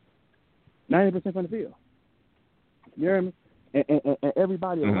field. 90% from the field. You hear me? And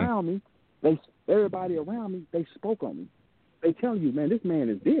everybody around me, they spoke on me. They tell you, man, this man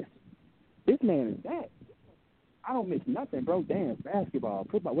is this. This man is that. I don't miss nothing, bro. Dance, basketball,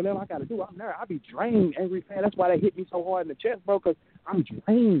 football, whatever I got to do. I'm there. I be drained, angry fan. That's why they hit me so hard in the chest, bro, because I'm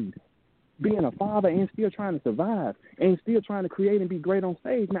drained. Being a father and still trying to survive and still trying to create and be great on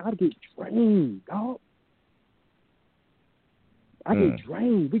stage, man, I get drained, dog. I get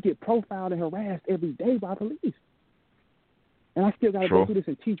drained. We get profiled and harassed every day by police. And I still got to go through this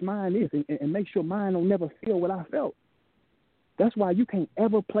and teach mine this and make sure mine don't never feel what I felt. That's why you can't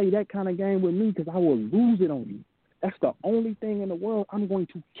ever play that kind of game with me, because I will lose it on you. That's the only thing in the world I'm going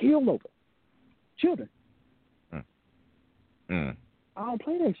to kill over. Children. I don't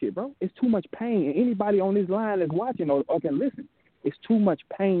play that shit, bro. It's too much pain. And anybody on this line that's watching or can listen, it's too much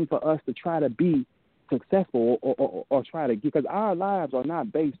pain for us to try to be successful or try to get, because our lives are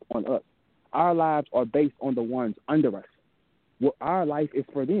not based on us. Our lives are based on the ones under us. Well, our life is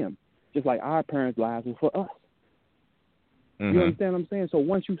for them, just like our parents' lives were for us. You understand what I'm saying? So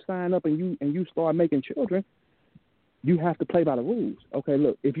once you sign up and you start making children, you have to play by the rules. Okay,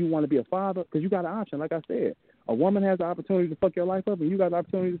 look, if you want to be a father, because you got an option, like I said, a woman has the opportunity to fuck your life up, and you got the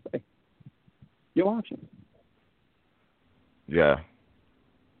opportunity to stay. Your option. Yeah.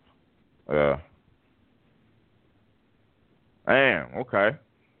 Damn. Okay.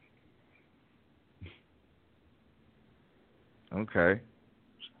 Okay.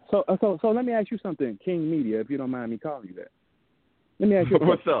 So let me ask you something, King Media, if you don't mind me calling you that. Let me ask you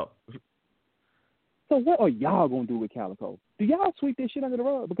what's up? So what are y'all going to do with Calico? Do y'all sweep this shit under the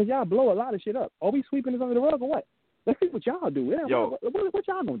rug? Because y'all blow a lot of shit up. Are we sweeping this under the rug or what? Let's see what y'all do. Yo, what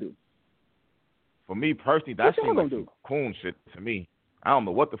y'all going to do? For me personally, that seems like some coon shit to me. I don't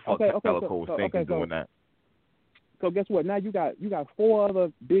know what the fuck Calico was thinking doing that. So guess what? Now you got 4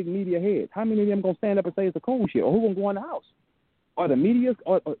 other big media heads. How many of them going to stand up and say it's a coon shit? Or who going to go in the house? Or the media,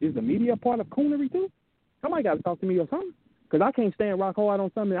 or is the media part of coonery too? Somebody got to talk to me or something. Because I can't stand rock hard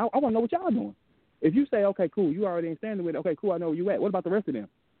on something. I want to know what y'all doing. If you say, okay, cool, you already ain't standing with it, okay, cool, I know where you at. What about the rest of them?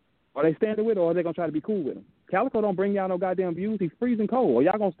 Are they standing with it, or are they going to try to be cool with him? Calico don't bring y'all no goddamn views. He's freezing cold. Are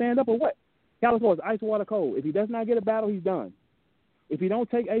y'all going to stand up or what? Calico is ice water cold. If he does not get a battle, he's done. If he don't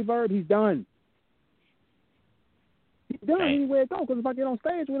take a verb, he's done. He's done anywhere it goes, because if I get on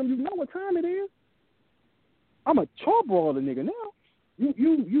stage with him, you know what time it is. I'm a charbroiler nigga now.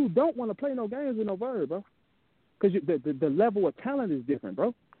 You don't want to play no games with no verb, bro. Because the level of talent is different,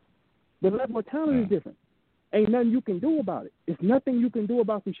 bro. The level of talent is different. Ain't nothing you can do about it. It's nothing you can do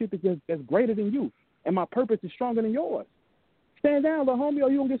about some shit that's greater than you. And my purpose is stronger than yours. Stand down, little homie, or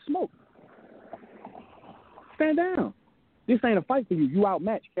you going to get smoked. Stand down. This ain't a fight for you. You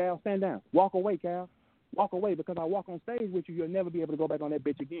outmatched, Cal. Stand down. Walk away, Cal. Walk away, because I walk on stage with you, you'll never be able to go back on that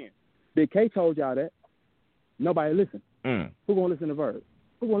bitch again. Big K told y'all that. Nobody listen. Who going to listen to Verb?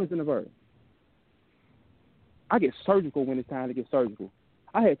 Who going to listen to Verb? I get surgical when it's time to get surgical.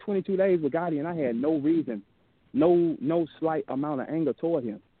 I had 22 days with Gotti, and I had no reason, no slight amount of anger toward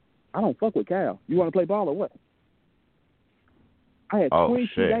him. I don't fuck with Cal. You want to play ball or what? I had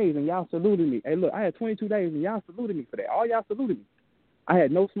 22 days, and y'all saluted me. Hey, look, I had 22 days, and y'all saluted me for that. All y'all saluted me. I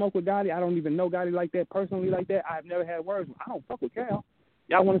had no smoke with Gotti. I don't even know Gotti like that, personally like that. I've never had words with him. I don't fuck with Cal.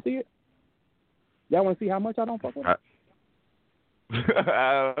 Y'all want to see it? Y'all want to see how much I don't fuck with him?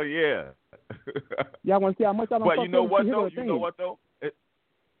 Yeah. Y'all want to see how much I don't fuck with him? But you know what, though? You know what, though?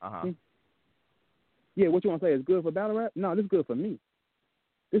 Yeah, what you want to say? Is good for battle rap? No, this is good for me.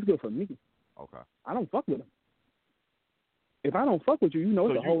 This is good for me. Okay. I don't fuck with him. If I don't fuck with you, you know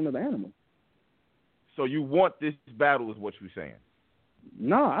it's a whole other animal. So you want this battle is what you're saying?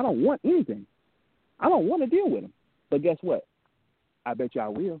 No, I don't want anything. I don't want to deal with him. But guess what? I bet you I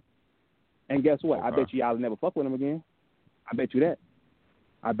will. And guess what? Okay. I bet you y'all never fuck with him again. I bet you that.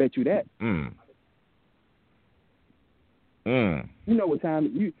 I bet you that. You know what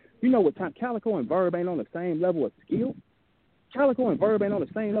time you know what time Calico and Verb ain't on the same level of skill? Calico and Verb ain't on the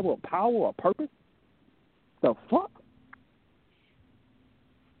same level of power or purpose? The fuck?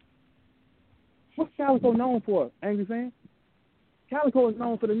 What's Calico known for, Angry Fan? Calico is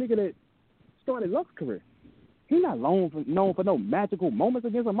known for the nigga that started Lux's career. He's not known for no magical moments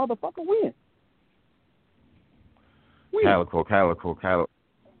against a motherfucker win. Calico.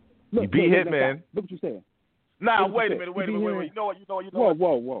 Look, You beat Hitman. Look what you said. Nah, wait a minute. You know what?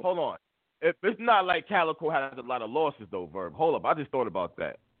 Whoa. Hold on. It's not like Calico has a lot of losses, though, Verb. Hold up. I just thought about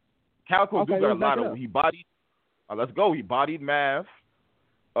that. Calico do got a lot of... He bodied... let's go. He bodied Mav.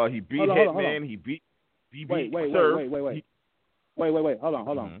 He beat Hitman. He beat... Wait. Hold on.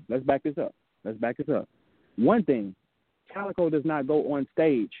 Mm-hmm. Let's back this up. One thing, Calico does not go on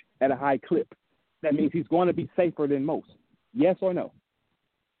stage at a high clip. That means he's going to be safer than most. Yes or no?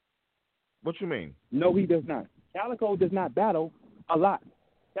 What you mean? No, he does not. Calico does not battle a lot.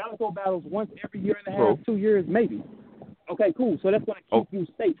 Calico battles once every year and a half, 2 years maybe. Okay, cool. So that's going to keep you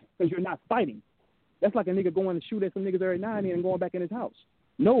safe because you're not fighting. That's like a nigga going to shoot at some niggas every now and then and going back in his house.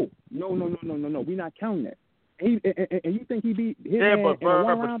 No. We're not counting that. And you think he beat his man but in a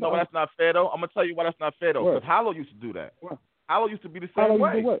one-round? No, that's not fair, though. I'm going to tell you why that's not fair, though. Because Hollow used to do that. What? Hollow used to be the same way. Hollow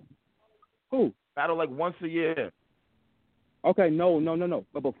used to do what? Who? Battle like once a year. Okay, no.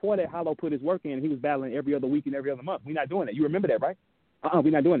 But before that, Hollow put his work in. He was battling every other week and every other month. We're not doing that. You remember that, right?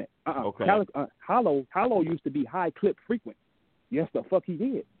 We're not doing it. Okay. Hollow used to be high clip frequent. Yes, the fuck he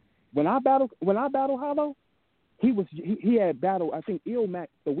did. When I battled Hollow, he had battled, I think, Ilmac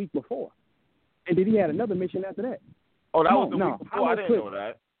the week before. And then he had another mission after that. Oh, that was the week before? I didn't know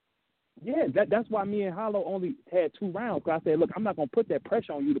that. Yeah, that's why me and Hollow only had 2 rounds. Because I said, look, I'm not going to put that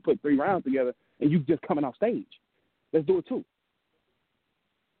pressure on you to put 3 rounds together and you just coming off stage. Let's do it 2.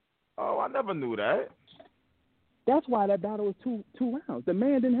 Oh, I never knew that. That's why that battle was two rounds. The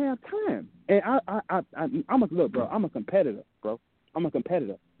man didn't have time. And I'm a competitor, bro. I'm a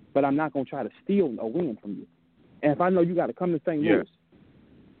competitor. But I'm not going to try to steal a win from you. And if I know you got to come to St. Louis,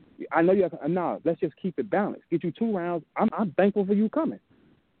 I know you have to, let's just keep it balanced. Get you 2 rounds. I'm thankful for you coming.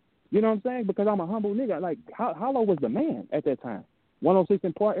 You know what I'm saying? Because I'm a humble nigga. Like, Hollow was the man at that time. 106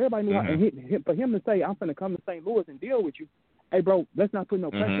 in Park, everybody knew how, and for him to say, I'm going to come to St. Louis and deal with you, hey, bro, let's not put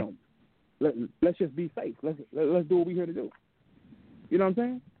no pressure on you. Let's just be safe. Let's do what we're here to do. You know what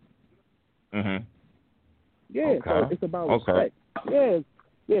I'm saying? Yeah, so it's about respect.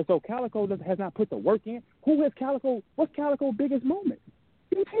 Yeah, so Calico has not put the work in. What's Calico's biggest moment?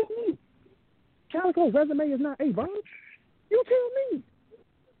 You tell me. Calico's resume is not a verb. You tell me.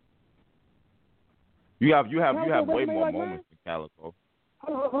 You have way more like moments than Calico.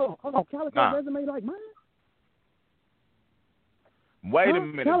 Hold on. Calico's resume like mine? Wait a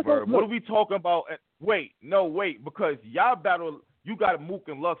minute, Calico, Verb. What are we talking about? Wait, because y'all battle, you got Mook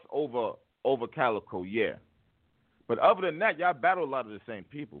and Lux over Calico, yeah. But other than that, y'all battle a lot of the same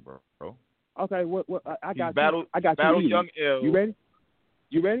people, bro. Okay, I got you. I got battle you. Young Ill.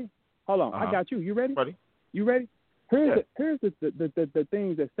 You ready? Hold on. I got you. You ready? You ready? Here's the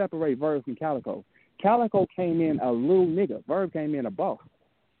things that separate Verb from Calico. Calico came in a little nigga. Verb came in a boss.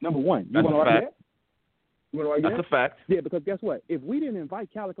 Number one. You want to argue that? You want to argue that? That's a fact. Yeah, because guess what? If we didn't invite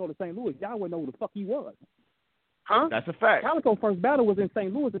Calico to St. Louis, y'all wouldn't know who the fuck he was. Huh? That's a fact. Calico's first battle was in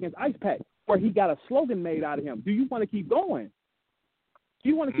St. Louis against Ice Pack, where he got a slogan made out of him. Do you want to keep going? Do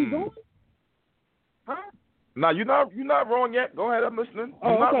you want to keep going? Huh? No, you're not wrong yet. Go ahead, I'm listening.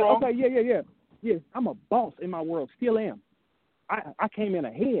 You're not wrong. Okay, yeah. I'm a boss in my world. Still am. I came in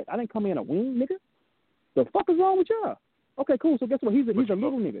ahead. I didn't come in a wing, nigga. The fuck is wrong with y'all? Okay, cool. So guess what? He's a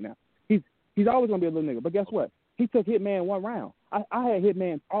little nigga now. He's always gonna be a little nigga. But guess what? He took Hitman 1 round. I had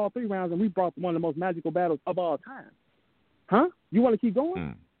Hitman all 3 rounds, and we brought one of the most magical battles of all time. Huh? You want to keep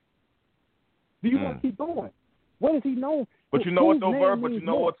going? Do you want to keep going? What is he known? But you know what though, Verb? But you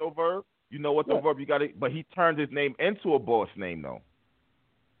know what though, Verb? You know what though, Verb? You got it. But he turned his name into a boss name though.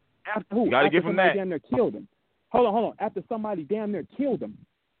 After who? You got to give him that. Damn near killed him. Hold on. After somebody damn near killed him.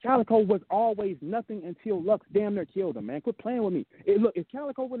 Calico was always nothing until Lux damn near killed him, man. Quit playing with me. Look, if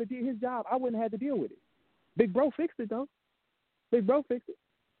Calico would have did his job, I wouldn't have had to deal with it. Big Bro fixed it, though. Big Bro fixed it.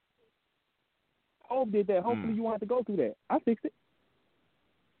 Hope did that. Hopefully you won't have to go through that. I fixed it.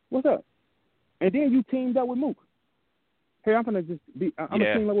 What's up? And then you teamed up with Mook. Hey, I'm gonna just be. I'm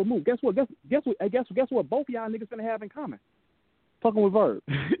gonna team up with Mook. Guess what? Guess what? Both y'all niggas gonna have in common. Fucking with Verb.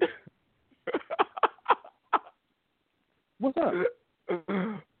 What's up?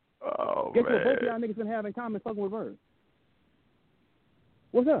 Oh, Guess man. what both y'all niggas been having in common? Fucking with Verb.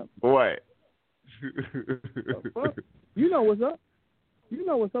 What's up? What? The fuck? You know what's up. You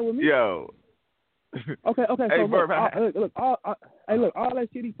know what's up with me. Yo. Okay. Hey, So Verb, look, all that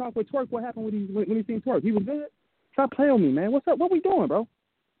shit he talked with Twerk. What happened when he seen Twerk? He was good. Stop playing with me, man. What's up? What we doing, bro?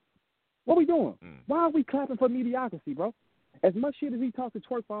 What we doing? Why are we clapping for mediocrity, bro? As much shit as he talked to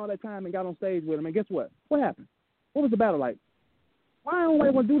Twerk for all that time and got on stage with him, and guess what? What happened? What was the battle like? Why don't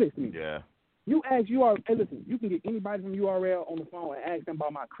anybody want to do this to me? Yeah. You ask hey, listen, you can get anybody from URL on the phone and ask them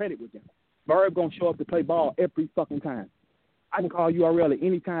about my credit with them. Verb gonna show up to play ball every fucking time. I can call URL at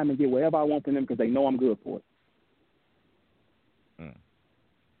any time and get whatever I want from them because they know I'm good for it.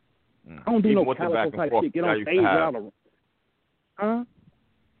 I don't do Even no calico type shit. Get on stage without a... Huh?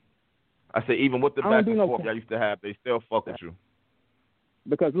 I said even with the back and forth y'all used to have, they still fuck with you.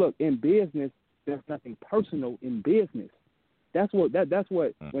 Because look, in business, there's nothing personal in business. That's what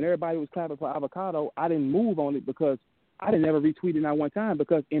when everybody was clapping for Avocado, I didn't move on it because I didn't ever retweet it at one time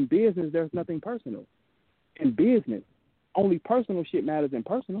because in business there's nothing personal. In business, only personal shit matters in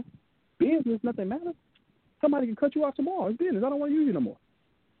personal. Business, nothing matters. Somebody can cut you off tomorrow. It's business. I don't want to use you no more.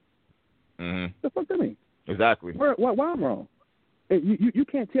 The fuck that mean? Exactly. Why I'm wrong? You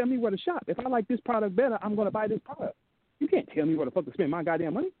can't tell me where to shop. If I like this product better, I'm going to buy this product. You can't tell me where the fuck to spend my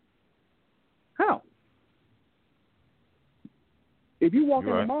goddamn money. How? If you walk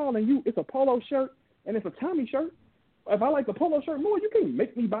in the mall and it's a polo shirt and it's a Tommy shirt, if I like the polo shirt more, you can't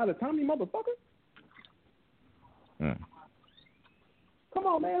make me buy the Tommy, motherfucker. Come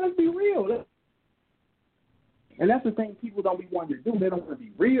on, man, let's be real. And that's the thing people don't be wanting to do. They don't want to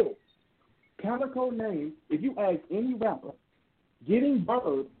be real. Calico name, if you ask any rapper, getting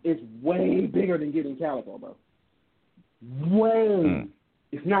Verb is way bigger than getting Calico, bro. Way.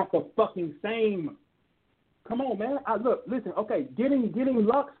 It's not the fucking same. Come on, man. Listen, okay, getting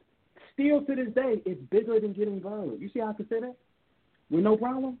Lux still to this day is bigger than getting Verb. You see how I can say that? With no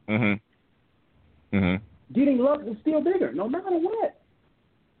problem? Getting Lux is still bigger, no matter what.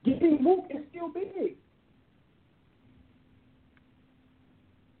 Getting Mook is still big.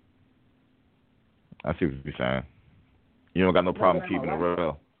 I see what you're saying. You don't got no problem keeping it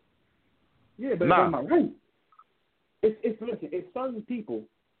real. Yeah, but am I right? Listen, it's certain people,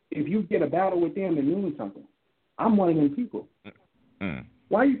 if you get a battle with them, it means something. I'm one of them people.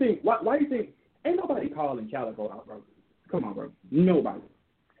 Why you think ain't nobody calling Calico out, bro? Come on, bro. Nobody.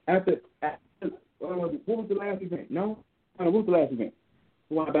 After what was the last event? No? What was the last event?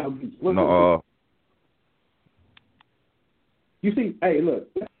 What about No, you see, hey, look.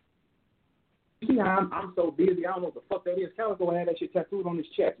 You see how I'm so busy, I don't know what the fuck that is. Calico had that shit tattooed on his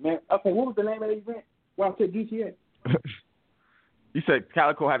chest, man. Okay, what was the name of the event? Where I took Geechee at? You said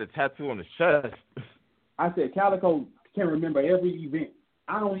Calico had a tattoo on his chest. I said Calico can remember every event.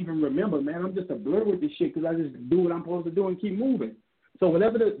 I don't even remember, man. I'm just a blur with this shit because I just do what I'm supposed to do and keep moving. So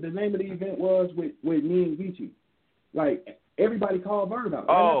whatever the name of the event was with me and Geechee, like, everybody called Verb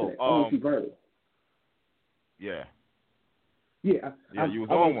out. Verb. Yeah. Yeah, you was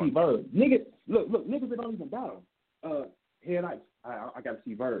on one. Verb. Niggas, look, niggas that don't even battle. Head Ice, I got to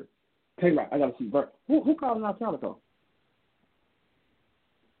see Verb. K-Rock, I got to see Verb. Who calling out Calico?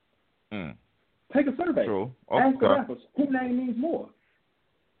 Take a survey. True. Ask the rappers whose name means more.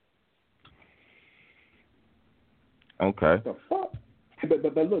 Okay. The fuck?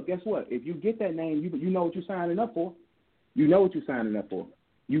 But look, guess what? If you get that name, you know what you're signing up for. You know what you're signing up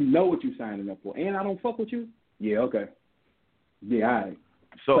for. And I don't fuck with you? Yeah, okay. Yeah, all right.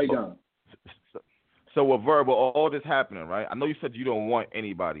 Play dumb. So with Verb, with all this happening, right? I know you said you don't want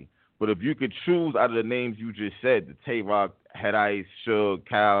anybody, but if you could choose out of the names you just said, the Tay-Rock, Head Ice, Suge,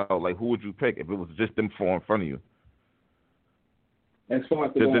 Cal, like, who would you pick if it was just them four in front of you? As far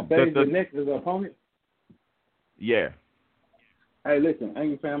as the next is the opponent? Yeah. Hey, listen,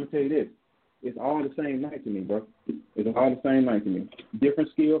 I'm gonna tell you this. It's all the same night to me, bro. It's all the same night to me. Different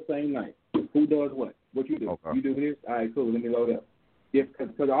skill, same night. Who does what? What you do? Okay. You do this? All right, cool. Let me load up.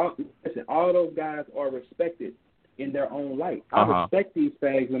 Because all those guys are respected in their own light. I respect these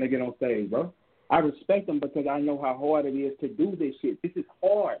fags when they get on stage, bro. I respect them because I know how hard it is to do this shit. This is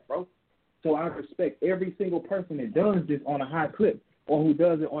hard, bro. So I respect every single person that does this on a high clip or who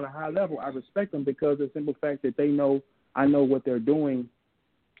does it on a high level. I respect them because of the simple fact that I know what they're doing.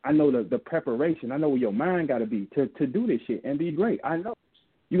 I know the preparation. I know where your mind got to be to do this shit and be great. I know.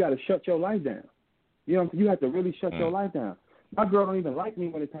 You got to shut your life down. You know, you have to really shut your life down. My girl don't even like me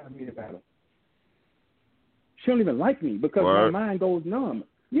when it's time for me to battle. She don't even like me because my mind goes numb.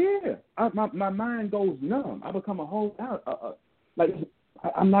 Yeah, my mind goes numb. I become a whole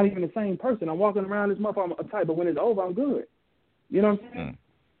I'm not even the same person. I'm walking around this motherfucker, I'm tight, but when it's over, I'm good. You know what I'm saying?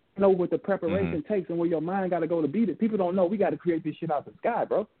 You know what the preparation takes and where your mind got to go to beat it. People don't know we got to create this shit out the sky,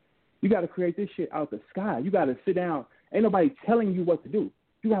 bro. You got to create this shit out the sky. You got to sit down. Ain't nobody telling you what to do.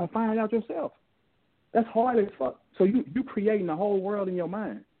 You got to find it out yourself. That's hard as fuck. So you creating the whole world in your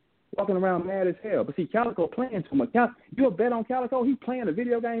mind, walking around mad as hell. But see, Calico playing too much. You a bet on Calico? He playing a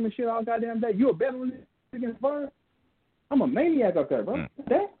video game and shit all goddamn day. You a bet on this against Verb? I'm a maniac up there, bro.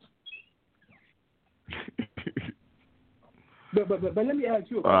 That. but let me ask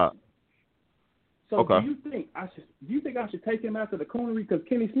you a question. So okay. do you think I should take him after the coonery? Because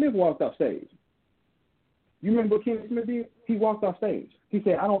Kenny Smith walked off stage. You remember what Kenny Smith did? He walked off stage. He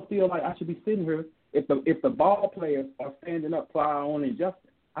said, I don't feel like I should be sitting here if the ball players are standing up for our own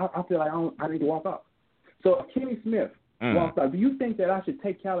injustice. I feel like I need to walk off. So if Kenny Smith walked off, do you think that I should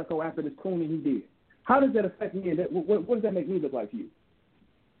take Calico after this cooning he did? How does that affect me? And what does that make me look like to you?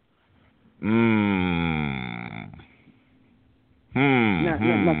 Now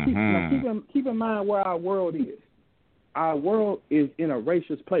keep in mind where our world is. Our world is in a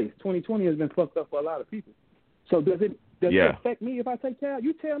racist place. 2020 has been fucked up for a lot of people. So does it affect me if I take Cal?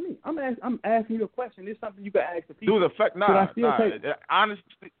 You tell me. I'm asking you a question. It's something you can ask the people. Do it affect?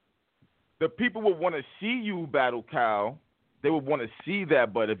 Honestly, the people would want to see you battle Cal. They would want to see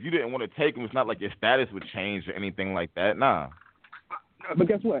that, but if you didn't want to take him, it's not like your status would change or anything like that. Nah. But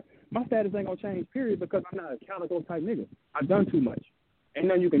guess what? My status ain't gonna change, period, because I'm not a Calico type nigga. I've done too much. Ain't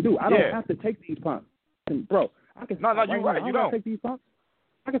nothing you can do. I don't have to take these punks. Bro, I can you're right. You don't take these punks.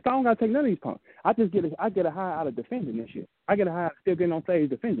 I don't gotta take none of these punks. I get a high out of defending this shit. I get a high out of still getting on stage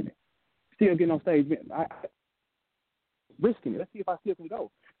defending it. Still getting on stage risking it. Let's see if I still can go.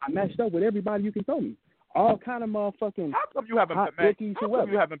 I matched up with everybody you can throw me. All kind of motherfucking. How come you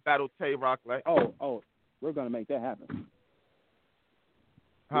haven't battled Tay Rock like? Oh, we're gonna make that happen.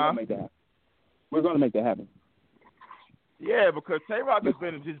 Huh? We're gonna make that happen. Yeah, because Tay Rock has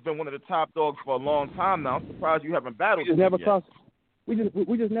been one of the top dogs for a long time now. I'm surprised you haven't battled him yet. We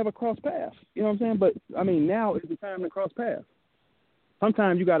just never crossed paths. You know what I'm saying? But I mean, now is the time to cross paths.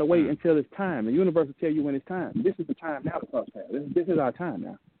 Sometimes you gotta wait until it's time. The universe will tell you when it's time. This is the time now to cross paths. This is our time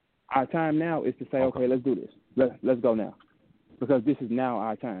now. Our time now is to say, okay, let's do this. Let's go now, because this is now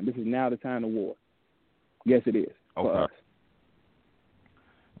our time. This is now the time of war. Yes, it is for us.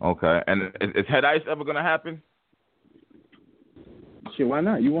 Okay, and is Head Ice ever gonna happen? Shit, why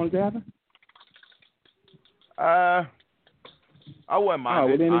not? You want it to happen? I wouldn't mind. Oh,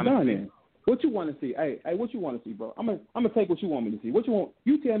 well, then it's honestly. done then. What you want to see? Hey, what you want to see, bro? I'm gonna take what you want me to see. What you want?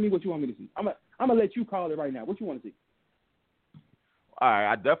 You tell me what you want me to see. I'm gonna let you call it right now. What you want to see? All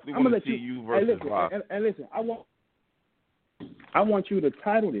right, I definitely want to see you versus Rock. And listen, I want you to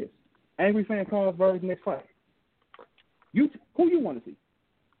title this "Angry Fan Calls Verb Next Fight." Who you want to see?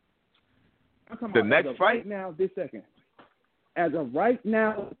 I'm talking the about next fight right now, this second. As of right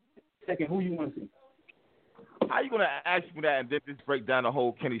now, second, who you want to see? How you gonna ask me that and then just break down the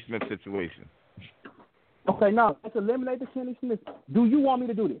whole Kenny Smith situation? Okay, now let's eliminate the Kenny Smith. Do you want me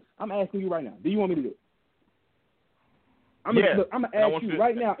to do this? I'm asking you right now. Do you want me to do it? I'm gonna ask you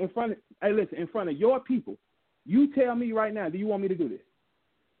right now in front of your people. You tell me right now. Do you want me to do this?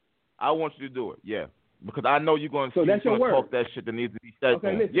 I want you to do it. Yeah, because I know you're going to talk that shit that needs to be said.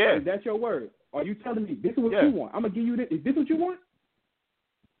 Okay, listen. Yeah, that's your word. Are you telling me this is what you want? I'm gonna give you this. Is this what you want?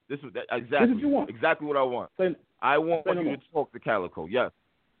 Exactly. This is what you want. Exactly what I want. I want you to talk to Calico. Yes.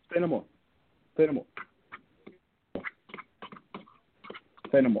 Say no more. Say no more.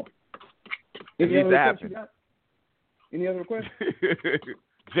 Say no more. It needs to happen. Any other requests?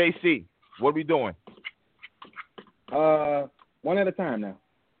 JC, what are we doing? One at a time now.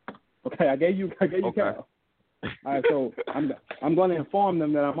 Okay, I gave you Cal. All right, so I'm going to inform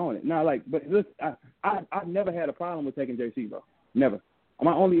them that I'm on it. Now, but listen, I've never had a problem with taking JC, bro. Never.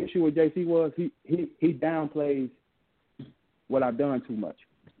 My only issue with JC was he downplays what I've done too much.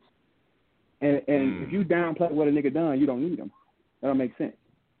 And if you downplay what a nigga done, you don't need him. That don't make sense.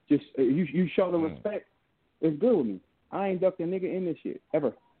 Just you show the respect. It's good with me. I ain't ducked a nigga in this shit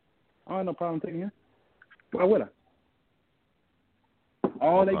ever. I have no problem taking him. Why would I?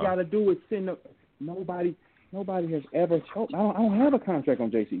 All they gotta do is send up. Nobody has ever choked. I don't have a contract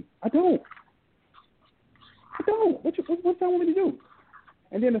on JC. I don't. What y'all want me to do?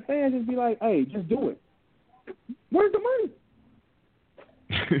 And then the fans just be like, "Hey, just do it." Where's the money?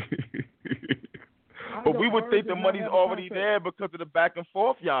 But we would think the money's already there because of the back and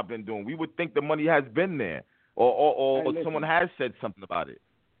forth y'all been doing. We would think the money has been there, or someone has said something about it.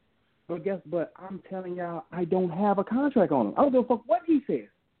 But I'm telling y'all, I don't have a contract on him. I don't give a fuck what he says.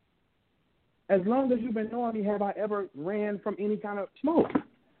 As long as you've been knowing me, have I ever ran from any kind of smoke?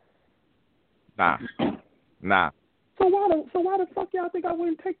 Nah. So why the fuck y'all think I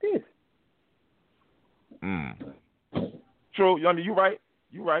wouldn't take this? True, Yonder, you right.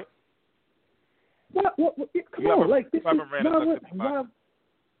 Come on, like this.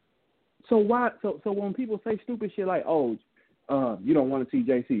 Why? So when people say stupid shit like, oh, you don't want to see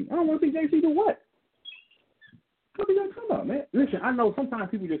JC. I don't want to see JC do what? What are you talking about, man? Listen, I know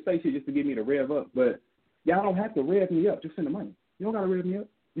sometimes people just say shit just to get me to rev up, but y'all don't have to rev me up. Just send the money. You don't got to rev me up.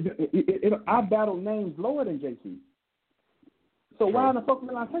 I battle names lower than JC. So why in the fuck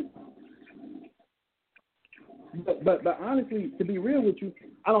will I take him? But honestly, to be real with you,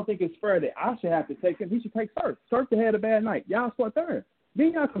 I don't think it's fair that I should have to take him. He should take Surf. Surf had a bad night. Y'all scored third.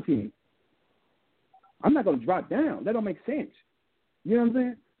 Then y'all compete. I'm not going to drop down. That don't make sense. You know what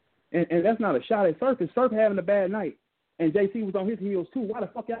I'm saying? And that's not a shot at Surf. If Surf having a bad night and JC was on his heels too, why the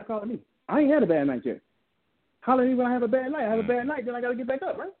fuck y'all calling me? I ain't had a bad night yet. How long when I have a bad night? I have a bad night, then I got to get back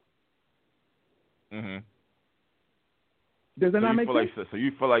up, right? Mm-hmm. Does that not make sense? So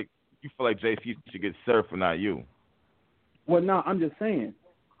you feel like JC should get Surf and not you? Well, no, I'm just saying,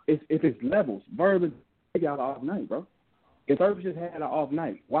 if it's levels, Verb is y'all off night, bro. If Surf just had an off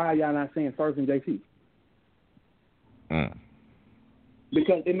night, why are y'all not saying Surf and JC?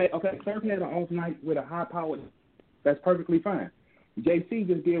 Because Surf had an off night with a high power. That's perfectly fine. JC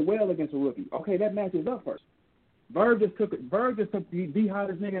just did well against a rookie. Okay, that matches up first. Verb just took the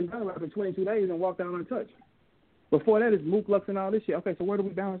hottest nigga in battle rap in 22 days and walked out untouched. Before that is Mook Lux and all this shit. Okay, so where do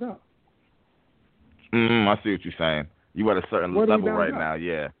we balance out? I see what you're saying. You at a certain level right now,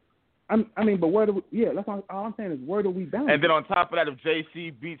 yeah. But where do we? Yeah, that's all I'm saying is where do we balance? And then on top of that, if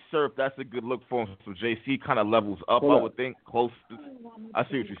JC beats Surf, that's a good look for him. So JC kind of levels up, I would think, close to. I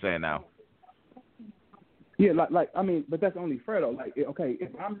see what you're saying now. Yeah, but that's only fair though. Like, okay, if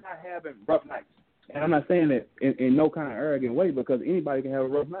I'm not having rough nights, and I'm not saying that in no kind of arrogant way, because anybody can have a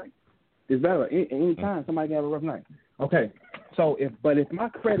rough night. It's better any time somebody can have a rough night. Okay, so if my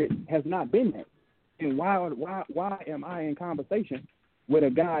credit has not been that, then why am I in conversation with a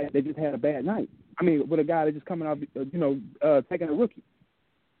guy that just had a bad night? I mean, with a guy that just coming off, taking a rookie.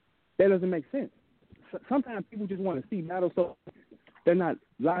 That doesn't make sense. Sometimes people just want to see battles, so they're not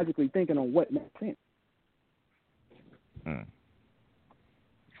logically thinking on what makes sense.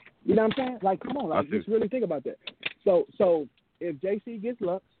 You know what I'm saying? Like, come on, just really think about that. So if JC gets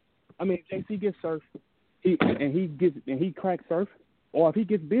Surf, he cracks Surf, or if he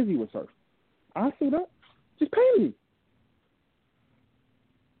gets busy with Surf, I'll suit up. Just pay me.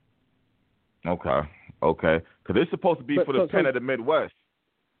 Okay. Because it's supposed to be for the pen of the Midwest.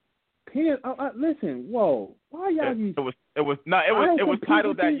 Pen? Listen, whoa. Why y'all? It was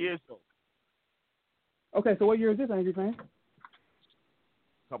titled that year, though. Okay, so what year is this, Angry Fan?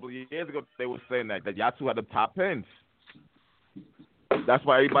 A couple of years ago, they were saying that y'all two had the top pens. That's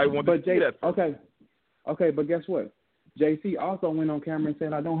why everybody wanted to see that. Okay, but guess what? JC also went on camera and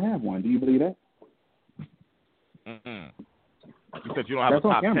said, I don't have one. Do you believe that? You said you don't have a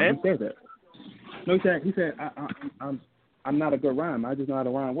top 10? He said that. No, he said I'm not a good rhymer. I just know how to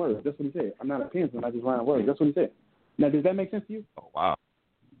rhyme words. That's what he said. I'm not a pencil. I just rhyme words. That's what he said. Now, does that make sense to you? Oh, wow.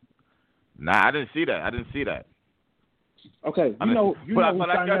 Nah, I didn't see that. Okay, I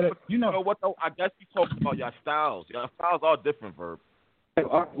guess we talked about your styles. Your styles are different, Verb.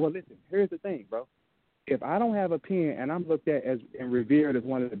 Well, listen, here's the thing, bro. If I don't have a pen and I'm looked at as and revered as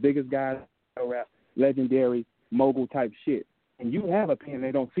one of the biggest guys in rap, legendary, mogul type shit, and you have a pen and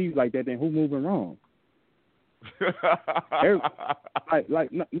they don't see you like that, then who's moving wrong? No,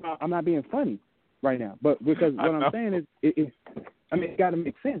 I'm not being funny right now, but because what I'm saying is, it got to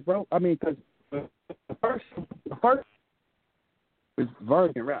make sense, bro. I mean, because the first is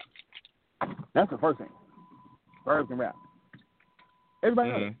Verb can rap. That's the first thing. Verb can rap. Everybody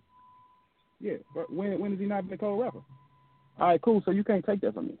knows. Yeah, but when has he not been a cold rapper? All right, cool. So you can't take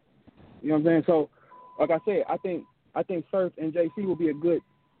that from me. You know what I'm saying? So, like I said, I think Surf and JC will be a good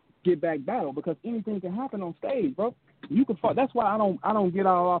get back battle because anything can happen on stage, bro. You can fuck. That's why I don't get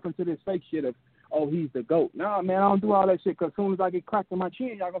all off into this fake shit of he's the GOAT. Nah, man, I don't do all that shit because as soon as I get cracked in my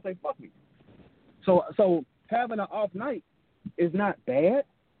chin, y'all gonna say fuck me. So having an off night is not bad.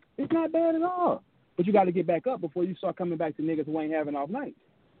 It's not bad at all. But you got to get back up before you start coming back to niggas who ain't having off nights.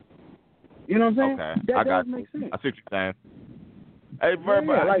 You know what I'm saying? Okay, that does make sense. I see what you're saying. Hey, Verb,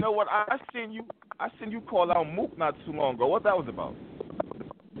 you know what? I seen you call out Mook not too long ago. What that was about?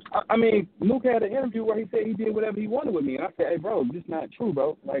 I mean, Mook had an interview where he said he did whatever he wanted with me. And I said, hey, bro, this not true,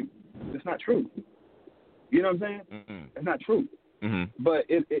 bro. Like, it's not true. You know what I'm saying? Mm-hmm. It's not true. Mm-hmm. But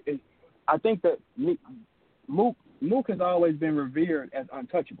I think that Mook has always been revered as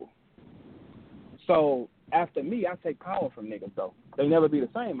untouchable. So after me, I take power from niggas, though. They never be the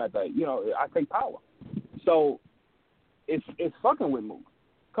same after, I take power. So it's fucking with Mook.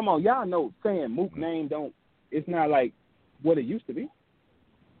 Come on, y'all know saying Mook name it's not like what it used to be.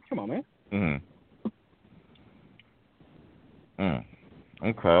 Come on, man. Mm-hmm.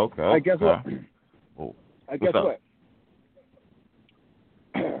 Okay. Like, guess what? Oh. Guess what?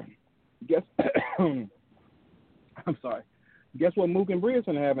 Guess. I'm sorry. Guess what Mook and Bria's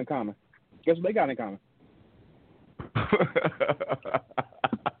gonna have in common? Guess what they got in common?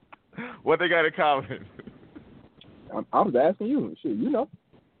 What they got in common? I was asking you. Shit, you know.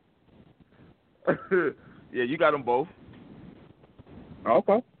 Yeah, you got them both.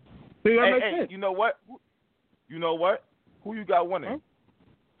 Okay. See, that makes Hey, sense. you know what? Who you got winning? Huh?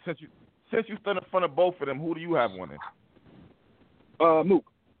 Since you stood in front of both of them, who do you have winning? Mook.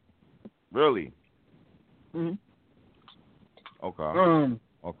 Really? Mhm. Okay.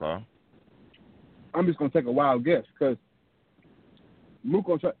 Okay. I'm just gonna take a wild guess because Mook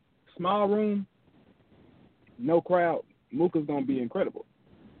gonna try small room, no crowd. Mook is gonna be incredible.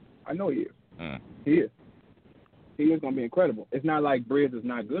 I know he is. He is. He is gonna be incredible. It's not like Briz is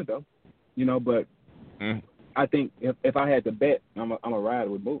not good though, you know. But I think if I had to bet, I'm a rider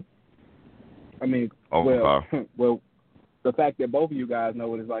with Mook. I mean, well, the fact that both of you guys know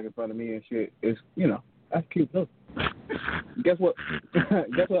what it's like in front of me and shit is, you know, that's cute too. Guess what?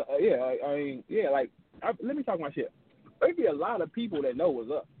 Guess what? Let me talk my shit. There be a lot of people that know what's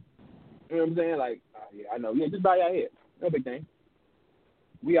up. You know what I'm saying? Like, yeah, I know. Yeah, just bow your head. No big thing.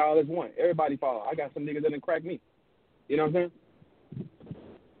 We all is one. Everybody fall. I got some niggas that didn't crack me. You know what I'm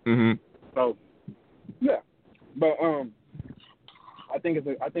saying? So, yeah. But I think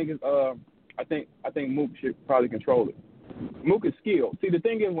Mook should probably control it. Mook is skilled. See, the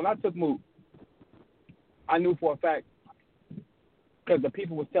thing is, when I took Mook, I knew for a fact, because the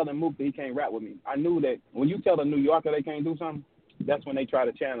people was telling Mook that he can't rap with me. I knew that when you tell a New Yorker they can't do something, that's when they try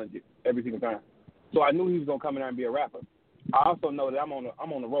to challenge it every single time. So I knew he was gonna come in there and be a rapper. I also know that I'm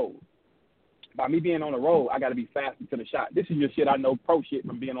on the road. By me being on the road, I got to be faster to the shot. This is just shit I know, pro shit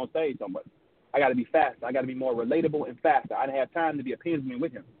from being on stage so much. I got to be faster. I got to be more relatable and faster. I didn't have time to be a pensman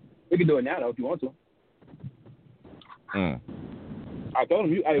with him. We can do it now though if you want to. I told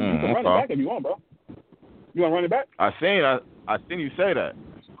him you can run it back if you want, bro. You want to run it back? I seen you say that.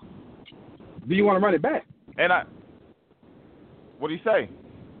 Do you want to run it back? And what do you say?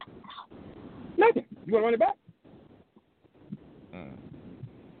 Nothing. You want to run it back?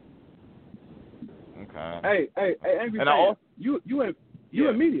 Okay. Hey, Angry fan, you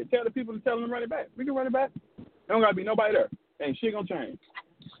immediate. Tell the people to tell them to run it back. We can run it back. There don't got to be nobody there. Ain't shit gonna change.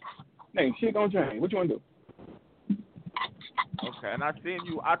 What you want to do? Okay, and I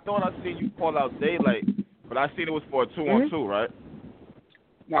thought I seen you call out Daylight, but I seen it was for a 2-on-2, right?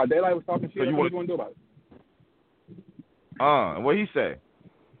 No, Daylight was talking shit. So What you want to do about it? And what he say?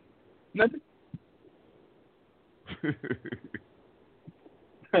 Nothing.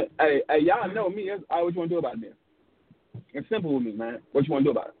 Hey, y'all know me. What you want to do about it then? It's simple with me, man. What you want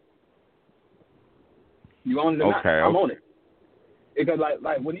to do about it? You on it or not? I'm on it. Because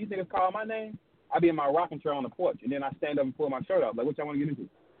like when these niggas call my name, I be in my rocking chair on the porch, and then I stand up and pull my shirt off. Like, what y'all want to get into?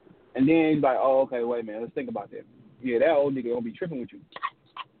 And then he's like, oh, okay, wait a minute. Let's think about that. Yeah, that old nigga gonna be tripping with you.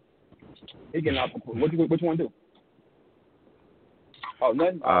 He getting off the porch. What you want to do? Oh,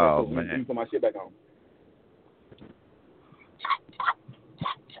 nothing? Oh, so man. Let me put my shit back on.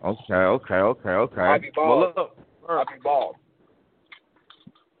 Okay. I be bald. Well, look, I be bald.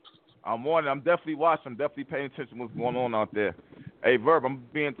 I'm on it. I'm definitely watching. I'm definitely paying attention to what's going on out there. Hey, Verb, I'm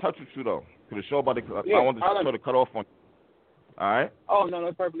being in touch with you, though. For the show about I want the show to cut off on you. All right? Oh, no,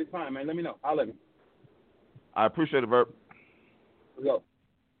 that's perfectly fine, man. Let me know. I'll let you. I appreciate it, Verb. Let's go.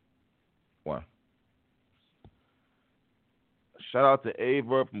 One. Shout out to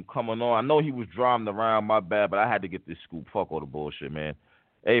A-Verb from coming on. I know he was driving around, my bad, but I had to get this scoop. Fuck all the bullshit, man.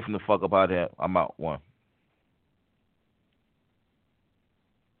 A from the fuck up out here. I'm out. One.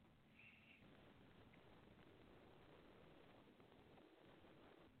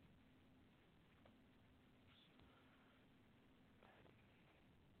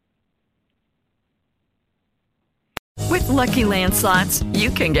 With Lucky Land Slots,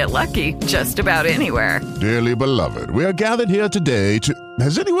 you can get lucky just about anywhere. Dearly beloved, we are gathered here today to...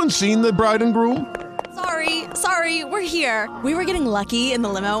 Has anyone seen the bride and groom? Sorry, we're here. We were getting lucky in the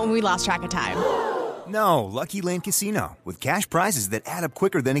limo and we lost track of time. No, Lucky Land Casino, with cash prizes that add up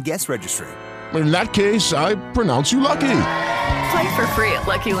quicker than a guest registry. In that case, I pronounce you lucky. Play for free at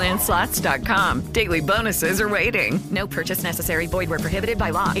LuckyLandSlots.com. Daily bonuses are waiting. No purchase necessary. Void where prohibited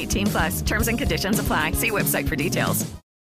by law. 18+. Terms and conditions apply. See website for details.